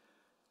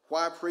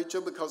 Why,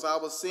 preacher? Because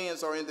our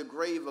sins are in the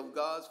grave of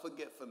God's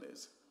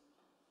forgetfulness.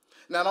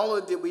 Not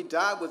only did we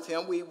die with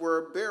him, we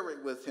were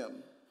buried with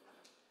him,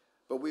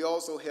 but we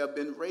also have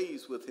been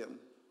raised with him.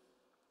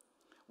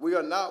 We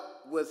are not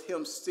with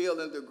him still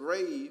in the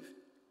grave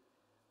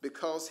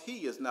because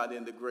he is not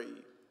in the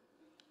grave.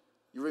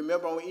 You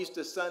remember on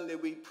Easter Sunday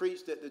we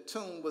preached that the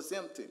tomb was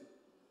empty.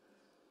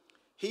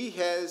 He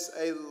has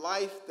a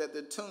life that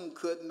the tomb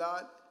could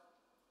not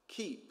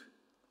keep.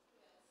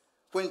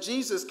 When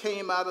Jesus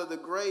came out of the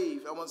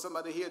grave, I want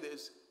somebody to hear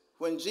this.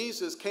 When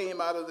Jesus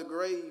came out of the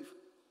grave,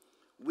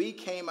 we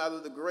came out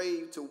of the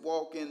grave to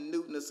walk in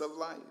newness of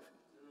life.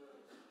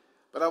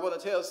 But I want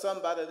to tell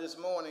somebody this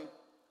morning,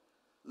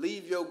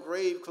 leave your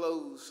grave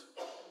clothes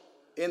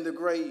in the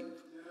grave.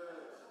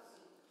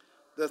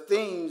 The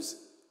things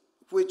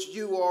which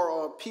you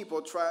or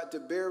people tried to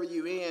bury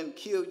you in,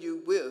 kill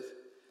you with,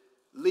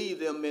 leave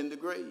them in the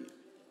grave.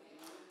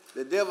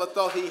 The devil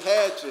thought he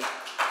had you.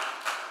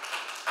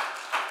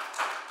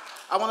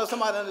 I want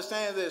somebody to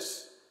understand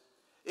this.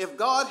 If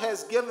God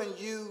has given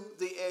you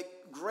the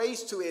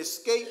grace to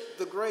escape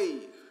the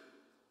grave,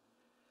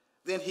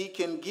 then he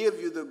can give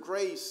you the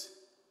grace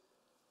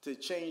to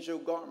change your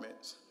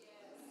garments.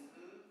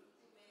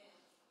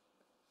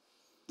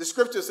 The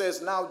scripture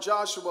says, now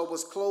Joshua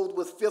was clothed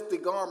with filthy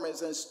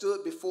garments and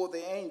stood before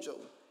the angel.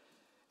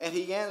 And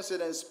he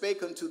answered and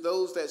spake unto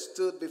those that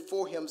stood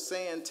before him,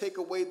 saying, take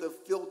away the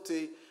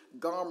filthy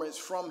garments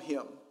from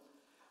him.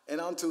 And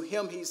unto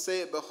him he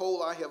said,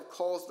 behold, I have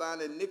caused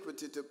thine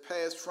iniquity to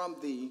pass from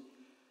thee,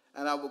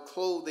 and I will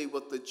clothe thee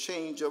with the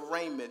change of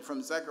raiment.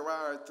 From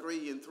Zechariah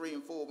 3:3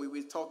 and 4.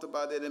 We talked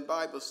about it in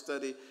Bible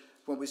study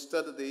when we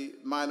studied the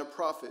minor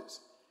prophets.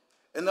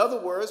 In other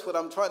words, what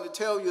I'm trying to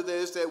tell you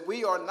is that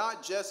we are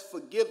not just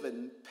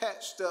forgiven,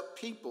 patched up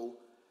people,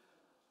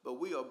 but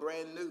we are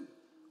brand new.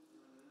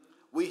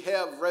 We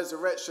have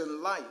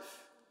resurrection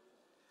life.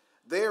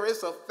 There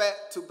is a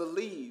fact to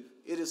believe.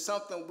 It is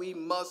something we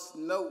must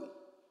know.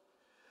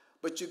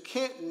 But you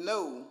can't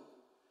know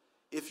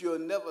if you're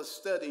never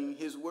studying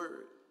his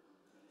word.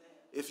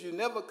 If you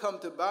never come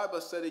to Bible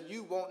study,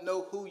 you won't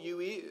know who you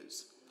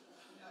is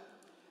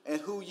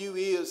and who you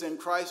is in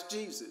Christ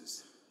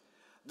Jesus.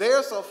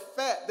 There's a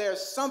fact,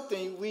 there's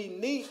something we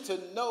need to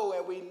know,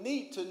 and we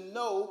need to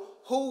know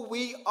who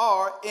we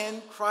are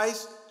in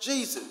Christ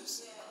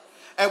Jesus.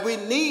 And we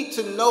need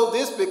to know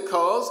this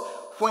because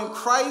when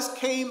Christ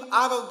came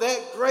out of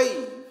that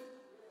grave,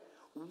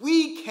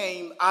 we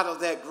came out of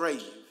that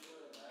grave.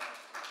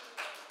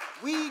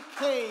 We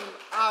came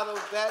out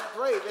of that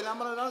grave. And I'm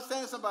going to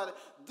understand somebody.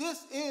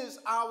 This is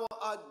our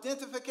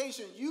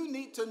identification. You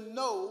need to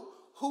know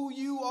who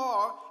you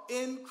are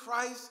in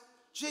Christ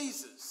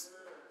Jesus.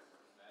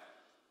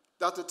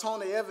 Dr.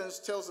 Tony Evans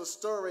tells a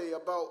story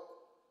about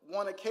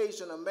one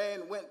occasion a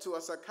man went to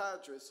a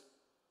psychiatrist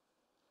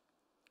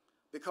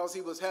because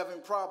he was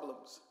having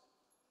problems.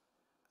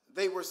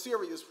 They were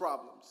serious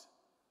problems.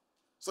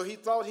 So he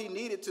thought he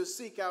needed to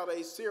seek out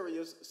a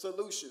serious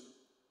solution.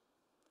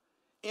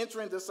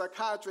 Entering the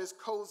psychiatrist's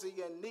cozy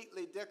and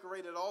neatly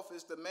decorated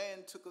office, the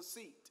man took a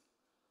seat.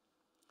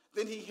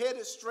 Then he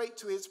headed straight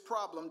to his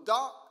problem.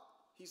 "Doc,"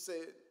 he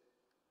said.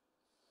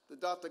 The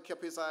doctor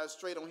kept his eyes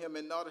straight on him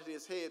and nodded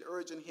his head,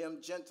 urging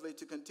him gently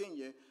to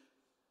continue.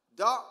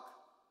 "Doc,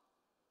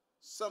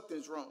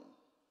 something's wrong,"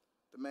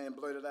 the man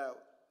blurted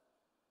out.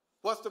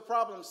 "What's the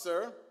problem,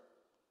 sir?"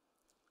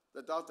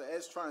 The doctor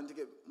asked, trying to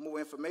get more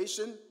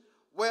information.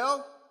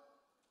 "Well,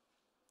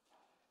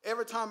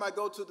 every time I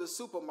go to the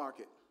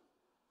supermarket,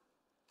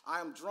 I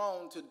am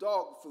drawn to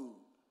dog food.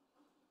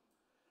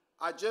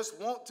 I just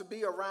want to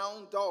be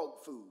around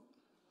dog food.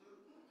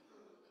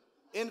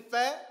 In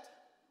fact,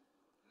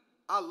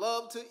 I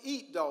love to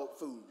eat dog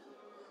food."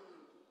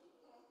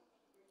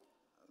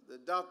 The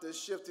doctor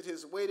shifted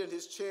his weight in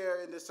his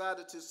chair and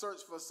decided to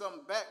search for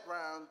some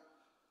background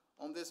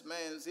on this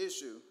man's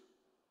issue.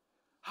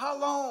 "How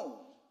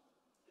long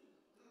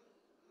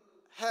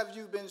have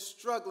you been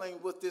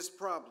struggling with this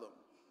problem?"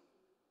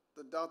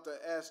 the doctor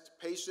asked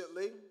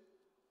patiently.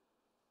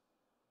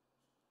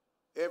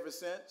 "Ever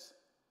since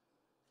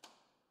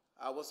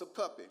I was a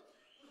puppy."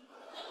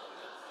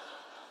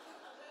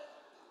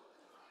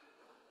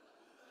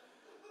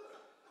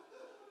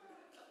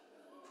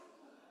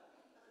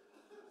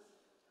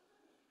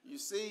 You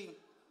see,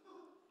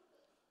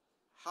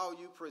 how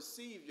you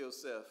perceive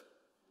yourself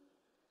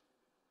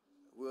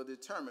will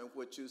determine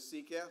what you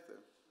seek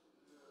after.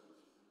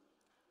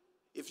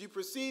 If you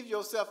perceive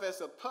yourself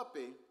as a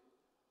puppy,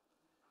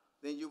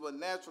 then you will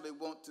naturally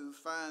want to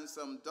find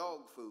some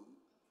dog food.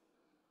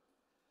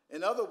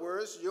 In other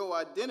words, your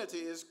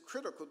identity is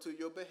critical to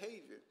your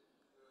behavior,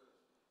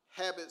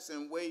 habits,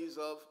 and ways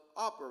of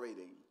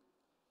operating.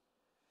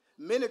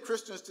 Many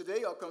Christians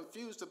today are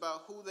confused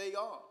about who they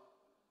are,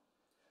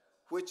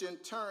 which in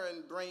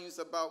turn brings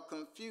about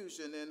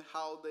confusion in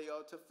how they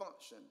are to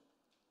function.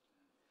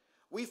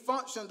 We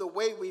function the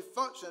way we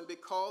function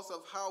because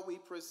of how we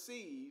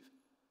perceive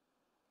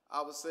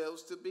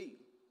ourselves to be.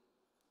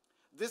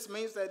 This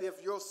means that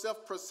if your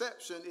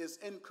self-perception is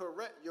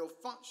incorrect, your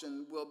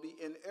function will be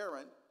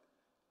inerrant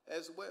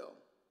as well.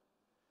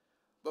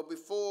 But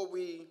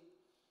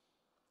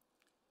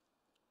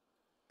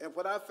and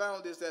what I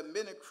found is that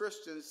many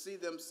Christians see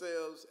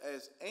themselves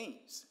as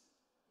ain'ts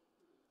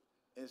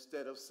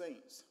instead of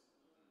saints.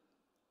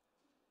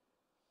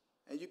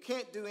 And you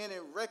can't do any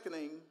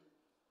reckoning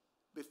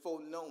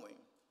before knowing.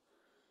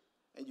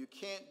 And you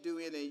can't do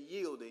any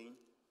yielding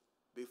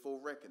before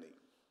reckoning.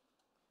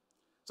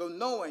 So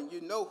knowing,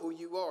 you know who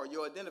you are.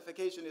 Your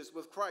identification is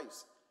with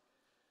Christ.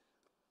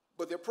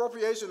 But the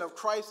appropriation of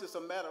Christ is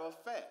a matter of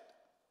fact.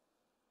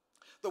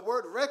 The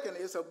word reckon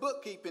is a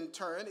bookkeeping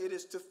term. It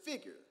is to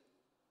figure.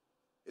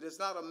 It is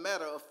not a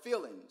matter of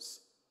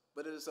feelings,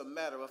 but it is a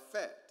matter of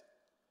fact.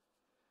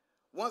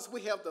 Once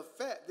we have the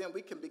fact, then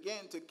we can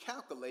begin to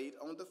calculate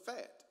on the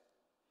fact.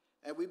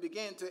 And we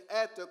begin to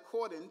act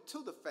according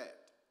to the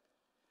fact.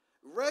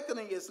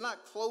 Reckoning is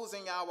not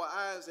closing our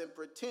eyes and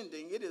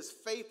pretending. It is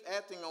faith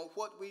acting on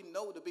what we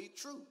know to be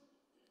true.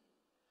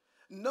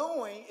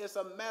 Knowing is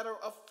a matter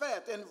of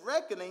fact, and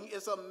reckoning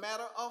is a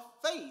matter of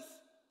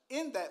faith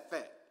in that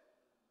fact.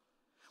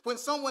 When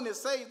someone is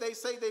saved, they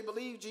say they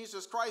believe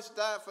Jesus Christ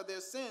died for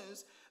their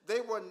sins. They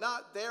were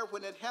not there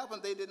when it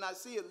happened. They did not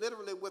see it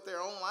literally with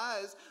their own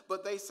eyes,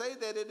 but they say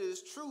that it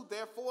is true.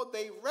 Therefore,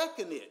 they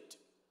reckon it.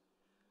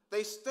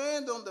 They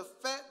stand on the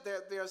fact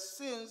that their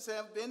sins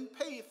have been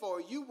paid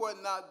for. You were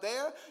not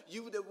there.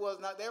 You was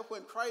not there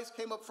when Christ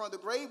came up from the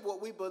grave.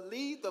 What we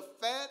believe, the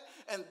fact,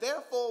 and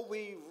therefore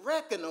we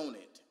reckon on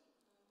it.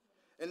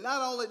 And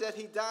not only that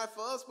he died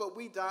for us, but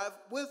we died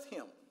with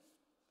him.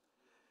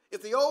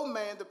 If the old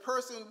man, the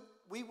person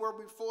we were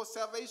before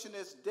salvation,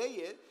 is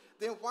dead,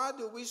 then why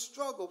do we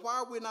struggle? Why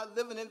are we not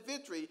living in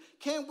victory?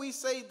 Can we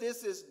say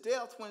this is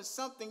death when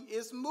something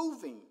is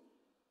moving,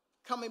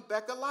 coming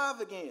back alive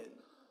again?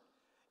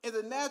 In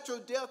the natural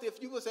death,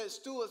 if you was at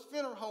Stewart's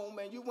funeral home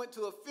and you went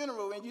to a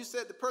funeral and you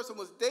said the person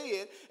was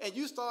dead and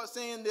you start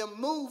seeing them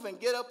move and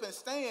get up and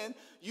stand,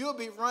 you'll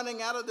be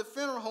running out of the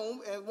funeral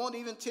home and won't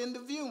even tend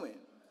to viewing.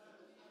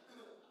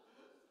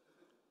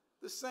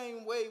 The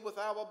same way with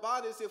our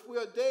bodies, if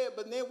we're dead,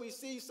 but then we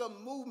see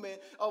some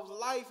movement of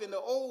life in the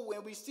old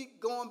and we keep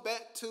going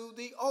back to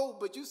the old.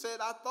 But you said,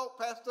 I thought,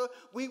 Pastor,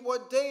 we were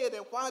dead,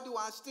 and why do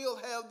I still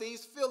have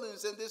these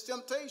feelings and this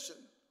temptation?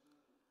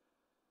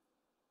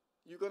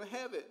 You're going to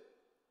have it.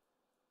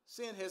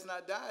 Sin has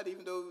not died,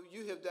 even though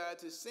you have died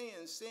to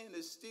sin. Sin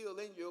is still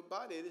in your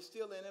body. It is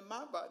still in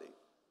my body.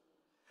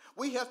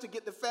 We have to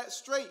get the fact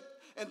straight,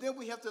 and then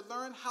we have to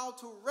learn how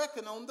to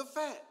reckon on the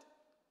fact.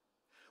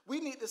 We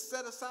need to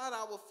set aside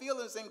our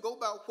feelings and go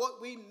by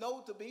what we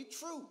know to be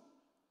true.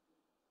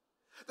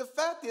 The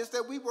fact is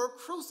that we were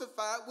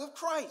crucified with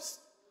Christ.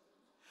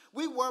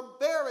 We were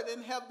buried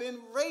and have been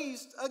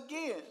raised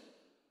again.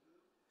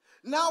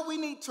 Now we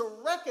need to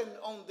reckon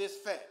on this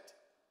fact.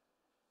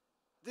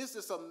 This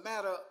is a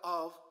matter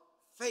of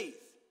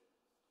faith.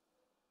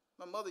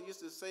 My mother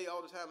used to say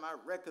all the time, I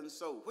reckon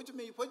so. What do you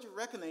mean? What you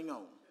reckoning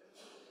on?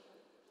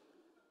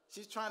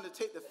 She's trying to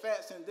take the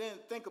facts and then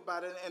think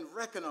about it and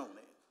reckon on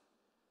it.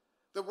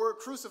 The word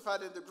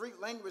crucified in the Greek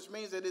language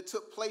means that it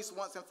took place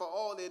once and for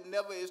all. It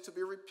never is to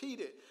be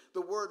repeated.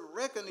 The word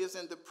reckon is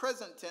in the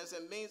present tense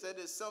and means that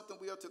it's something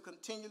we are to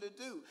continue to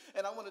do.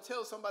 And I want to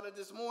tell somebody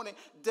this morning,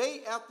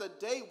 day after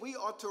day, we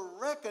are to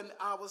reckon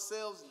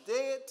ourselves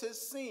dead to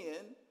sin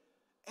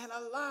and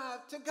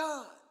alive to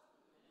God.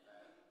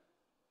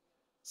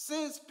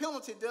 Sin's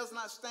penalty does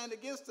not stand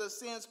against us.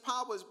 Sin's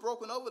power is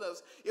broken over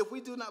us. If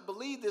we do not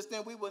believe this,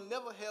 then we will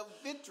never have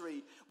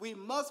victory. We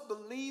must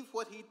believe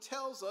what he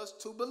tells us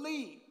to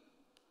believe.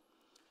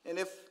 And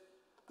if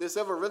this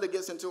ever really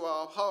gets into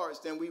our hearts,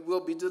 then we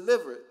will be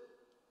delivered.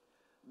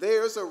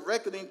 There's a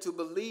reckoning to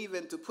believe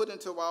and to put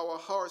into our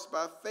hearts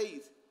by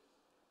faith.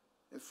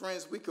 And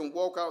friends, we can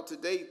walk out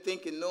today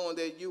thinking, knowing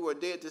that you are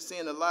dead to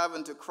sin, alive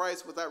unto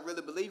Christ without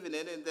really believing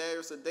it. And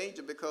there's a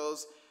danger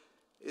because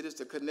it is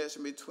the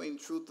connection between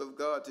truth of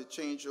God to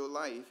change your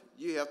life.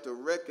 You have to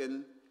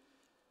reckon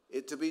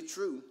it to be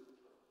true.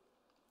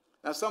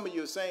 Now, some of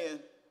you are saying,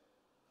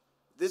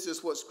 this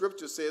is what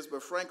Scripture says,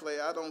 but frankly,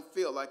 I don't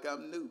feel like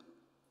I'm new.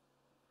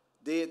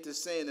 Dead to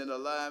sin and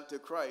alive to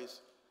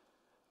Christ.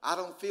 I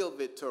don't feel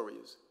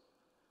victorious.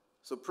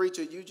 So,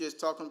 preacher, you just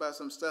talking about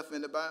some stuff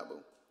in the Bible.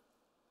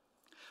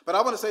 But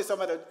I want to say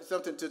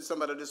something to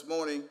somebody this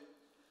morning.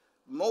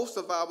 Most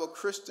of our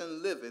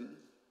Christian living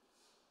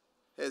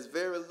has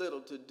very little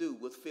to do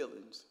with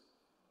feelings.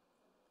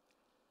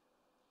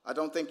 I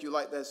don't think you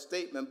like that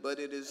statement, but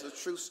it is a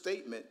true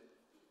statement.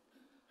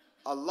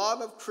 A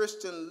lot of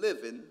Christian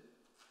living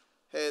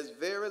has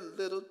very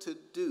little to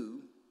do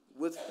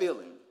with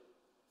feeling.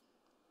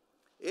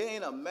 It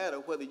ain't a matter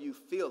whether you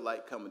feel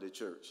like coming to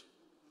church.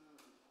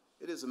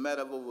 It is a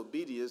matter of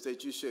obedience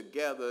that you should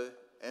gather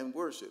and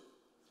worship.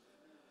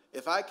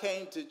 If I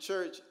came to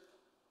church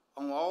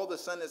on all the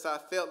Sundays I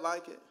felt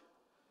like it,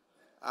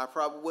 I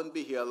probably wouldn't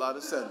be here a lot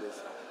of Sundays.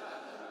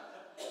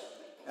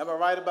 Am I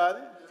right about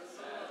it?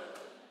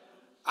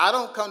 I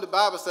don't come to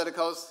Bible study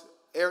because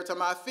every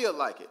time I feel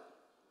like it.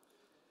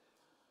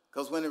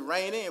 Because when it's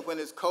raining and when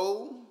it's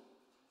cold,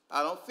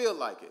 I don't feel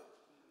like it.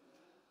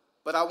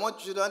 But I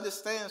want you to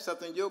understand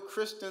something. Your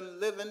Christian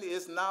living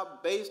is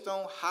not based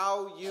on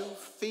how you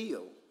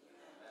feel.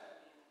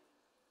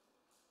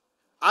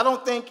 I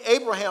don't think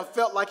Abraham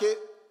felt like it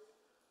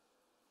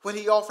when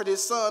he offered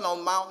his son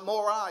on Mount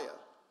Moriah.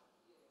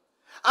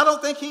 I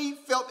don't think he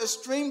felt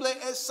extremely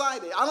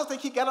excited. I don't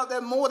think he got up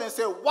that morning and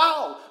said,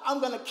 wow, I'm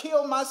going to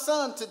kill my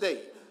son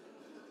today.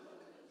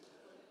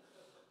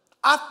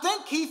 I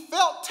think he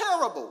felt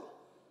terrible.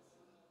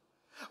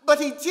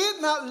 But he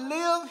did not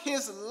live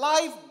his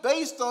life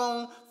based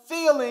on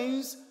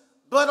feelings,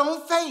 but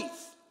on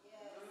faith.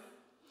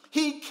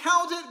 He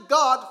counted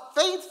God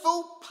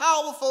faithful,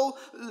 powerful,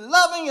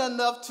 loving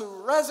enough to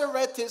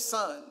resurrect his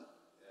son.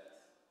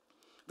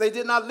 They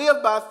did not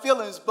live by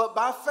feelings, but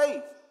by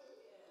faith.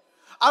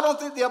 I don't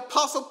think the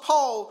Apostle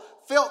Paul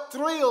felt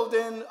thrilled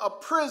in a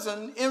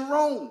prison in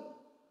Rome.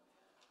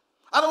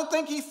 I don't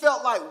think he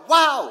felt like,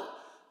 wow,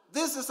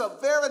 this is a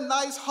very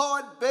nice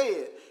hard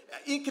bed.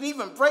 It could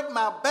even break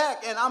my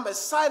back, and I'm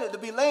excited to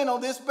be laying on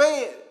this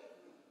bed.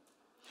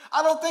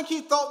 I don't think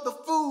he thought the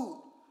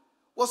food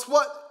was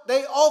what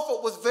they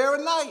offered was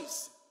very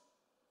nice.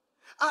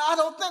 I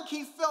don't think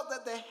he felt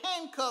that the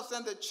handcuffs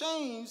and the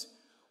chains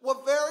were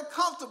very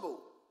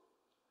comfortable.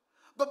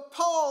 But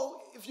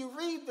Paul, if you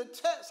read the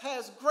text,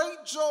 has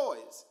great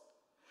joys.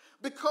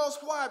 Because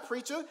why,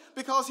 preacher?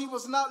 Because he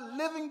was not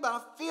living by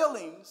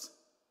feelings,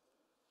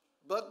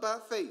 but by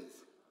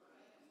faith.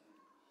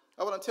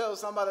 I want to tell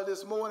somebody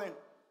this morning,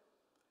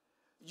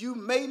 you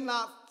may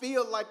not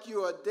feel like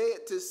you are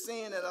dead to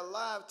sin and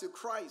alive to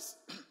Christ.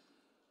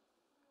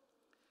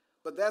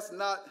 But that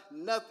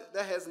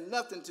has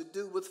nothing to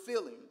do with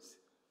feelings.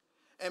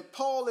 And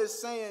Paul is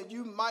saying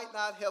you might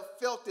not have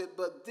felt it,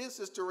 but this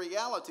is the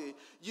reality.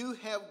 You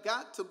have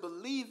got to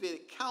believe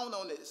it, count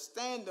on it,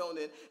 stand on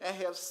it, and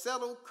have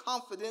settled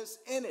confidence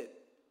in it.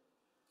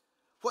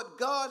 What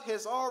God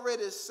has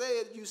already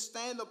said, you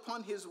stand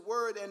upon his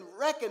word and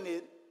reckon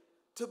it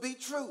to be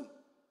true.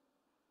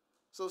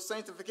 So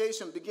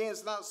sanctification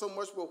begins not so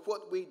much with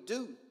what we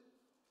do,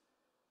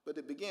 but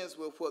it begins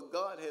with what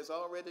God has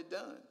already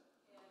done.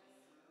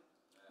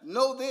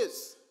 Know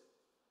this.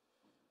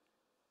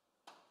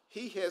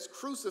 He has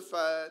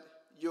crucified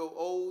your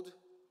old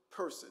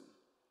person,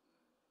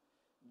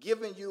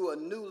 given you a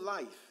new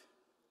life,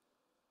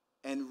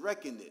 and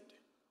reckoned it.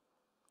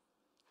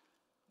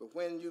 But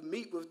when you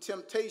meet with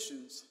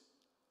temptations,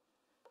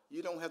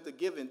 you don't have to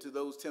give in to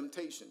those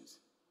temptations.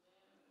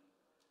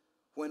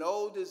 When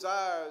old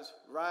desires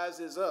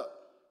rises up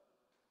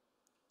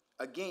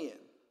again,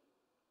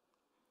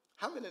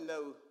 how many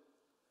know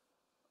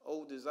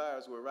old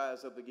desires will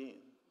rise up again?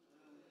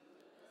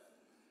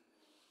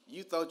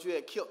 You thought you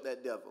had killed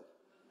that devil.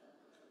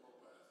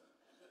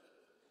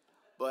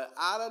 But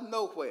out of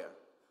nowhere,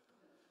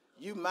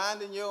 you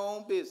minding your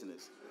own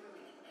business,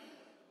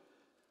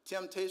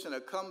 temptation will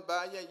come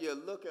by you and you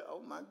look at,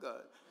 oh my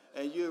God,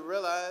 and you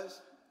realize,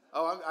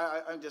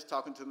 oh, I'm just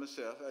talking to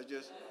myself.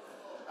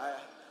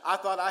 I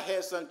thought I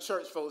had some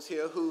church folks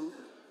here who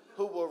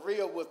who were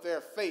real with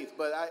their faith.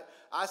 But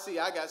I see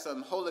I got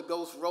some Holy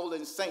Ghost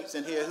rolling saints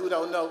in here who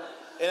don't know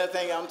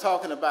anything I'm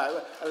talking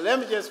about. Let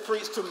me just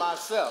preach to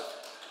myself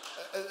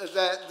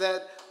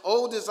that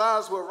old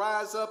desires will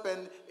rise up,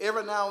 and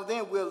every now and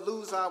then we'll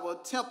lose our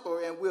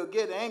temper and we'll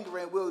get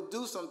angry and we'll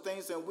do some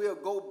things and we'll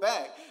go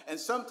back. And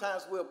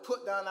sometimes we'll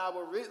put down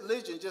our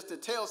religion just to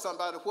tell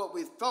somebody what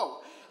we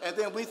thought. And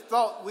then we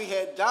thought we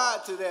had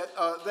died to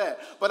that.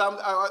 But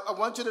I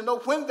want you to know,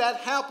 when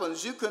that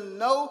happens, you can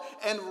know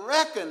and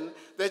reckon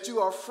that you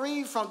are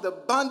free from the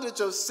bondage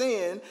of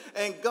sin,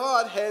 and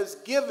God has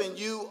given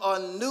you a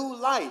new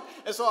life.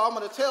 And so I'm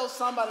going to tell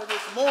somebody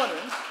this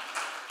morning,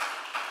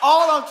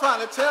 all I'm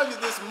trying to tell you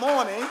this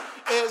morning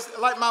is,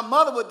 like my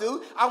mother would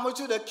do, I want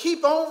you to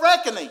keep on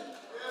reckoning.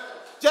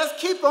 Just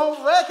keep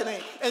on reckoning.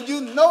 And you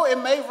know it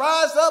may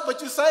rise up,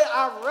 but you say,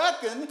 I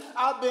reckon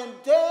I've been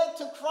dead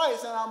to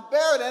Christ and I'm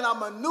buried and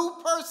I'm a new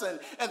person.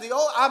 And the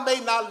old, I may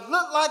not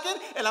look like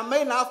it and I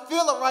may not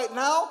feel it right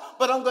now,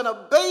 but I'm going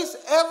to base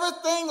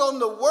everything on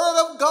the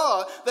word of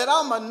God, that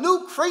I'm a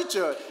new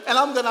creature, and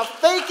I'm going to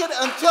fake it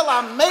until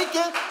I make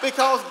it,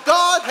 because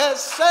God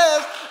has said,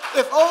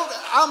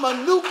 I'm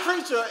a new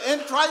creature in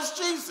Christ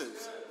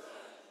Jesus.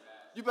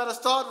 You better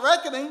start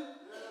reckoning.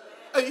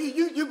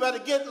 You better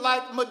get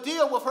like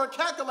Medea with her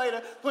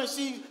calculator when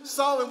she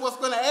saw and was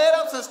going to add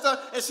up some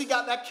stuff, and she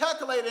got that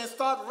calculator and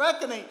started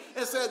reckoning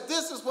and said,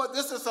 this is what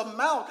this is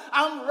amount.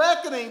 I'm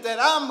reckoning that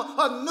I'm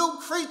a new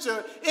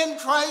creature in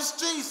Christ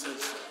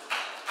Jesus.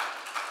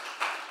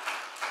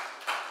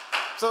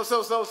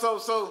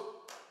 So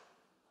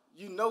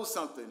you know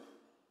something.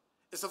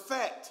 It's a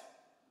fact.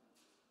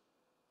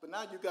 But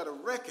now you got to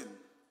reckon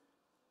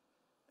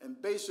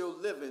and base your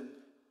living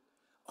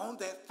on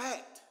that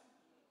fact,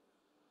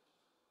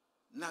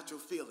 not your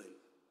feeling.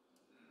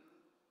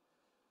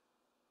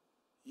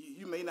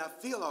 You may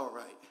not feel all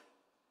right,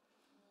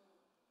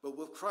 but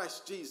with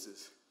Christ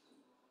Jesus,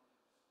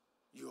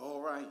 you're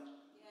all right.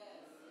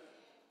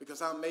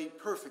 Because I'm made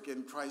perfect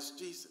in Christ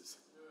Jesus.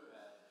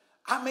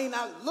 I may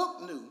not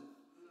look new,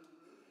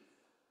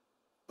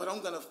 but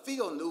I'm going to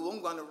feel new.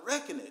 I'm going to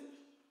reckon it.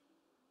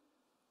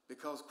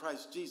 Because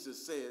Christ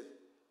Jesus said,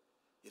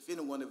 if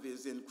any one of you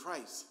is in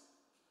Christ,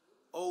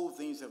 old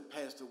things have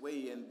passed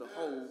away, and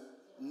behold,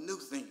 new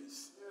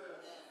things.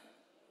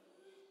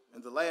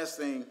 And the last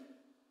thing,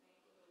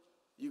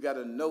 you got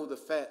to know the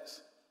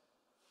facts.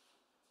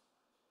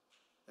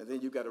 And then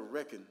you got to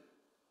reckon.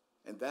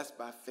 And that's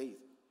by faith.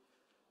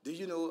 Do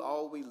you know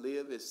all we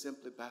live is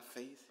simply by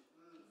faith?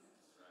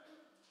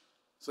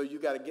 So you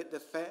got to get the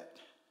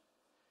fact,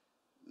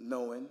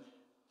 knowing.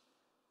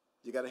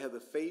 You got to have the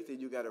faith, and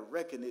you got to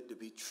reckon it to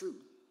be true.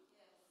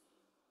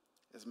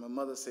 As my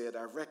mother said,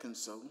 I reckon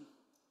so.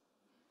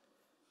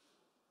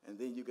 And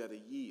then you got to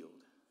yield.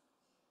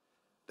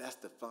 That's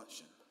the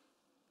function.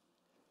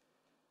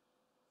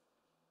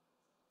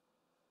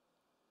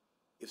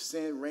 If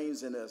sin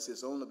reigns in us,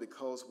 it's only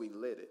because we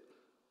let it.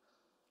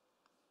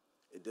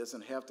 It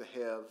doesn't have to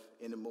have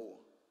any more.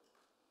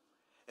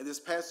 In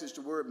this passage,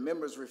 the word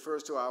members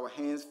refers to our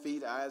hands,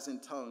 feet, eyes,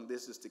 and tongue.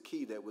 This is the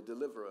key that will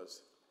deliver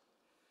us.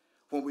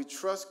 When we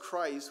trust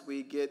Christ,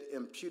 we get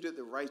imputed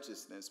the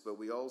righteousness, but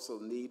we also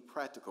need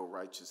practical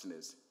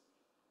righteousness.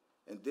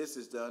 And this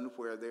is done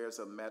where there's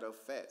a matter of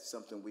fact,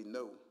 something we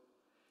know.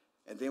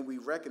 And then we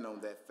reckon on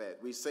that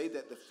fact. We say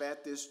that the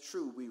fact is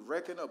true. We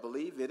reckon or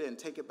believe it and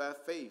take it by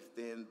faith.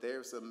 Then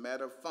there's a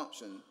matter of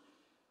function.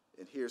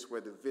 And here's where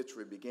the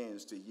victory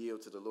begins, to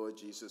yield to the Lord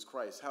Jesus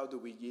Christ. How do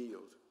we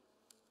yield?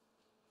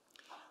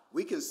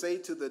 We can say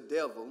to the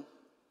devil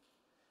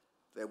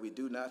that we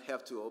do not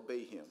have to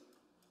obey him.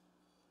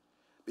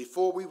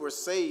 Before we were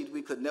saved,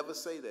 we could never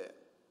say that.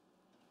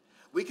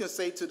 We can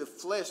say to the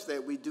flesh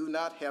that we do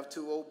not have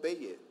to obey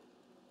it.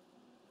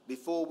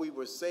 Before we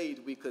were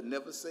saved, we could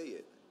never say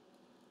it.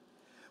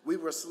 We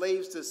were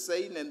slaves to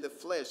Satan and the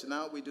flesh.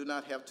 Now we do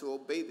not have to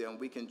obey them.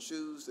 We can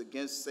choose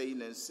against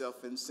Satan and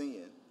self and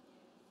sin.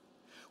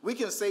 We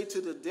can say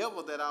to the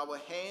devil that our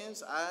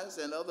hands, eyes,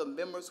 and other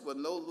members will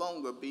no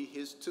longer be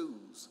his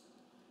tools.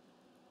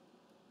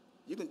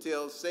 You can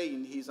tell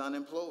Satan he's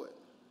unemployed.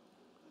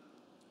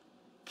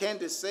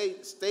 Candace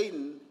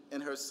Staten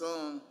and her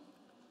son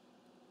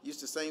used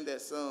to sing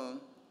that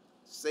song,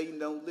 Satan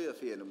don't live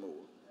here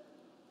anymore.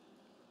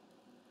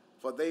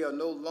 For they are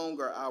no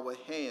longer our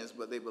hands,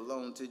 but they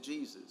belong to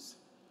Jesus.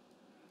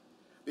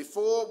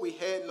 Before we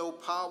had no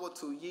power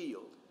to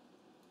yield.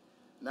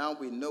 Now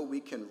we know we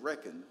can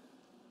reckon.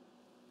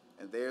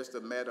 And there's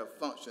the matter of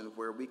function,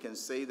 where we can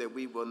say that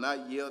we will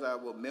not yield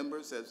our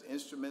members as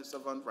instruments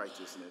of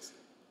unrighteousness.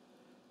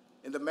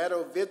 In the matter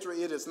of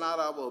victory, it is not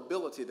our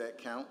ability that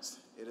counts.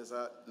 It is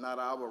not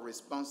our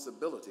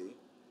responsibility,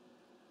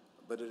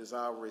 but it is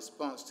our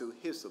response to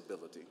his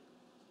ability.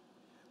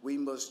 We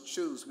must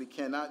choose. We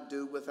cannot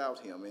do without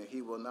him, and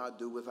he will not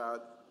do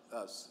without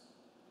us.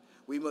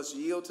 We must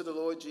yield to the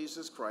Lord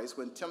Jesus Christ.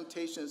 When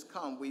temptations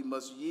come, we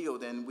must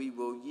yield, and we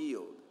will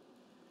yield.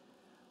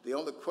 The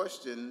only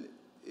question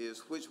is,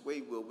 which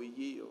way will we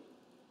yield?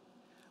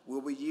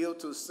 Will we yield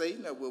to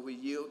Satan, or will we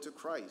yield to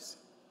Christ?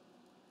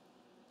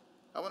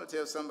 I want to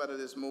tell somebody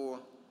this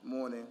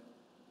morning,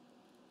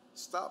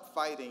 stop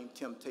fighting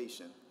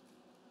temptation.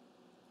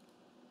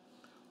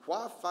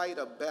 Why fight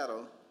a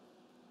battle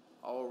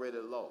already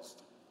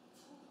lost?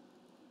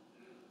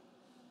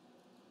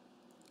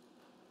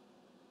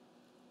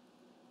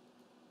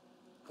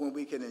 When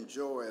we can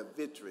enjoy a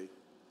victory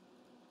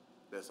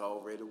that's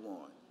already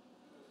won.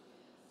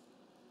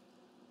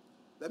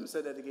 Let me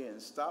say that again.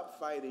 Stop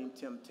fighting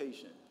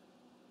temptation.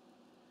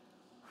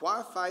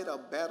 Why fight a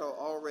battle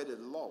already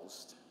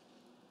lost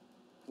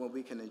when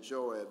we can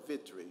enjoy a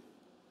victory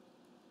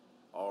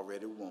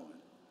already won?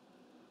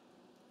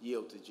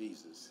 Yield to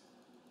Jesus.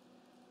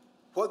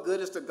 What good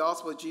is the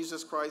gospel of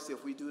Jesus Christ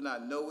if we do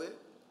not know it,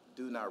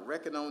 do not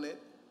reckon on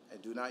it,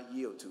 and do not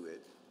yield to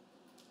it?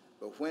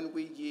 But when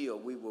we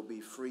yield, we will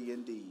be free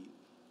indeed.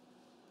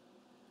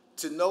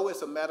 To know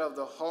is a matter of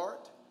the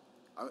heart.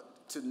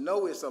 To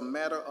know is a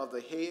matter of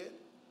the head.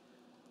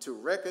 To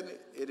reckon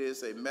it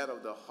is a matter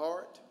of the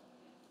heart.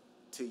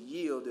 To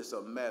yield is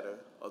a matter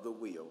of the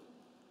will.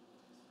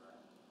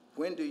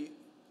 When do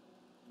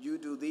you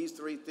do these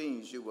three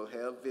things, you will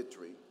have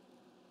victory.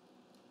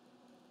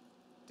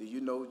 Do you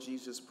know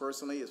Jesus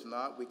personally? If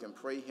not, we can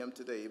pray him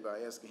today by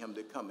asking him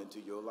to come into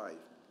your life.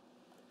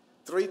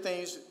 Three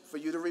things for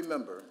you to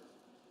remember.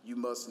 You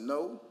must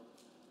know,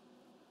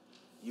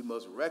 you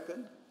must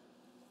reckon,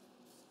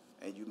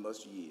 and you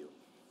must yield.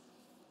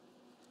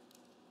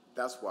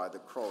 That's why the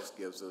cross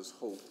gives us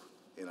hope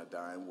in a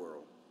dying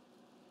world.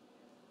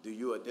 Do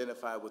you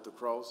identify with the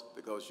cross?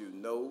 Because you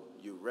know,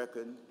 you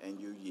reckon, and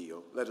you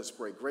yield. Let us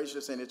pray.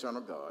 Gracious and eternal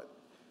God,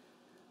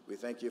 we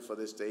thank you for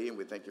this day, and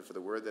we thank you for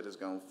the word that has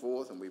gone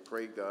forth, and we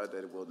pray, God, that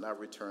it will not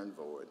return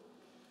void.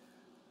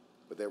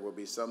 But there will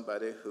be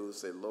somebody who will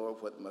say, Lord,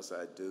 what must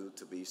I do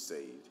to be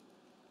saved,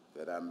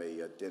 that I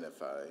may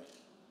identify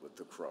with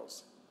the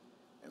cross?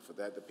 And for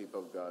that, the people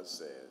of God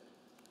said,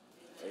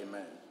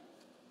 Amen.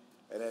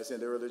 And as in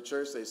the early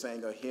church, they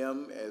sang a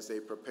hymn as they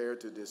prepared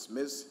to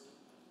dismiss.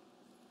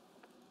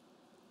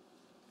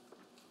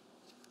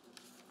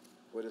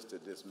 What is the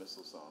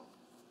dismissal song?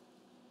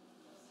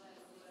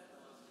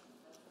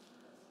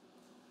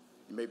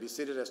 You may be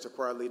seated as the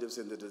choir leaders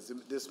in the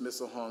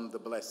dismissal hymn, The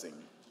Blessing.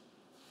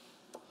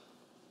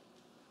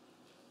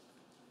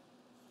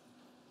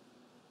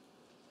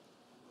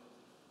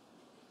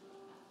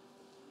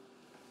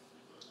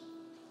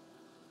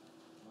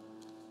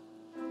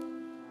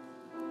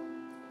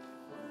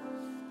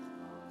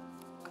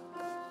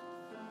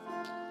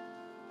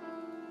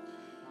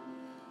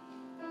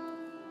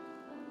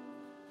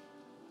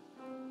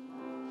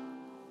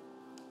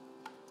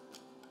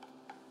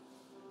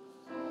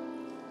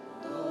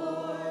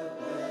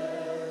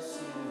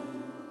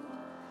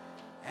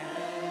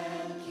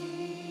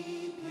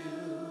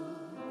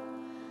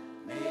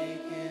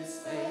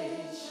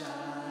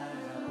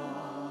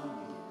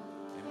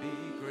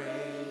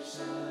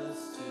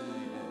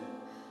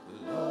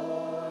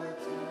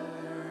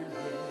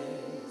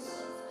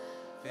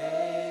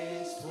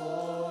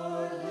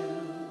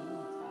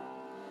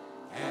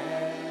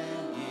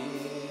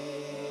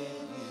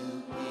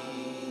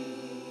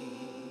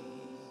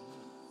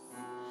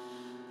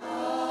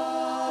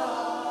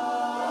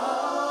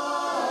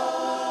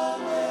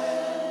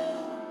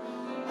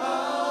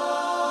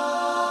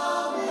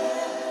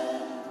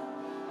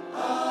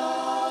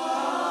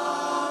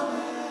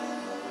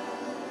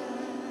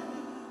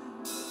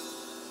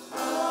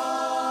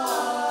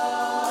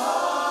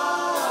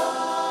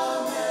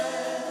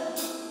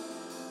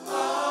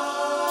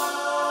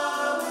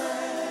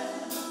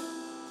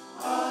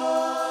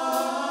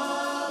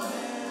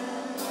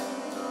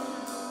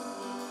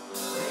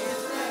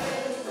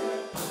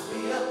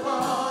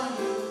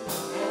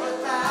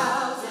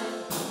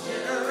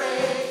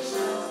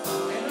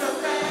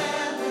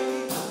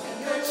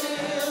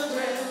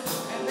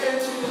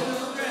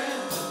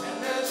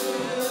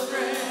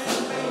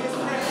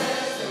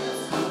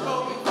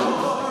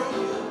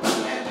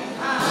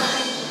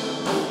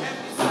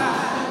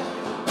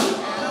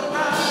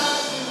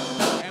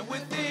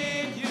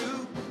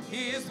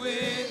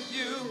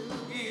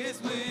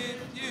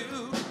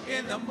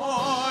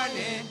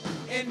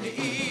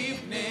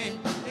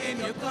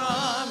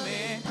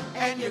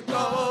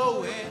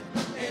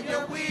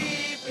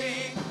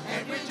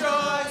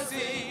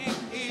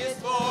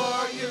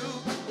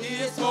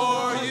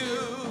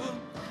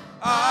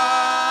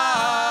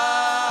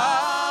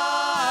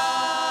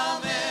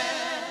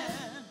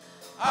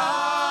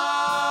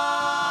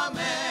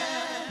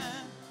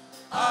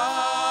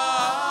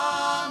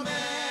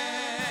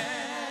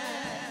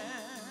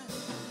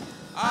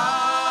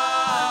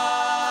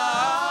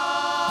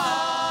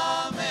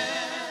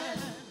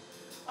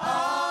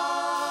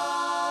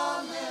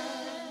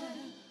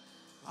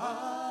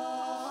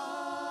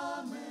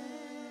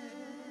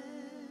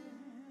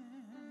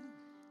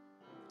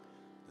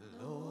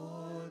 Lord.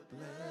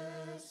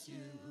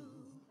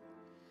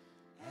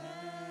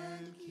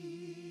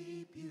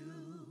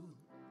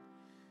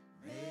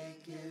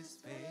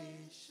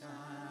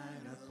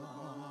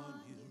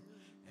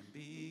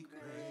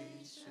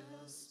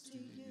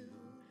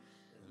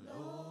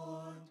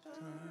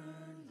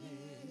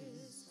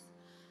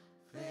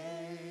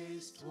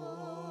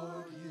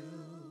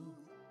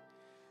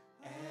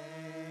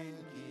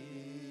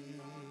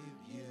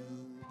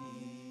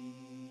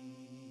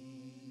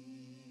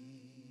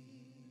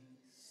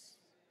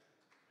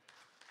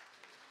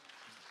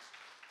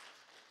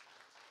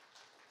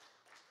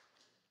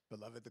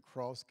 Beloved, the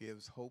cross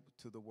gives hope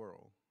to the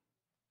world.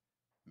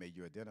 May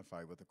you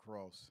identify with the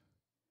cross,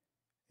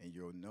 and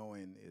your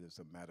knowing it is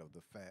a matter of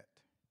the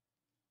fact,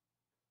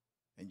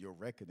 and your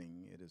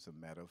reckoning it is a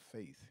matter of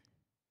faith,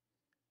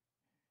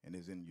 and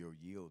is in your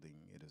yielding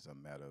it is a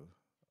matter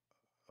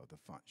of the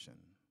function.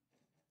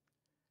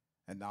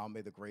 And now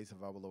may the grace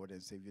of our Lord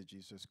and Savior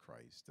Jesus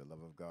Christ, the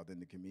love of God,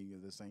 and the communion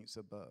of the saints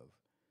above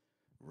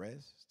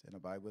rest and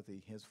abide with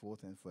thee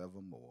henceforth and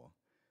forevermore.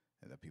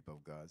 And the people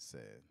of God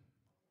said,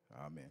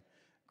 Amen.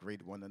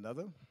 Greet one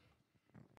another.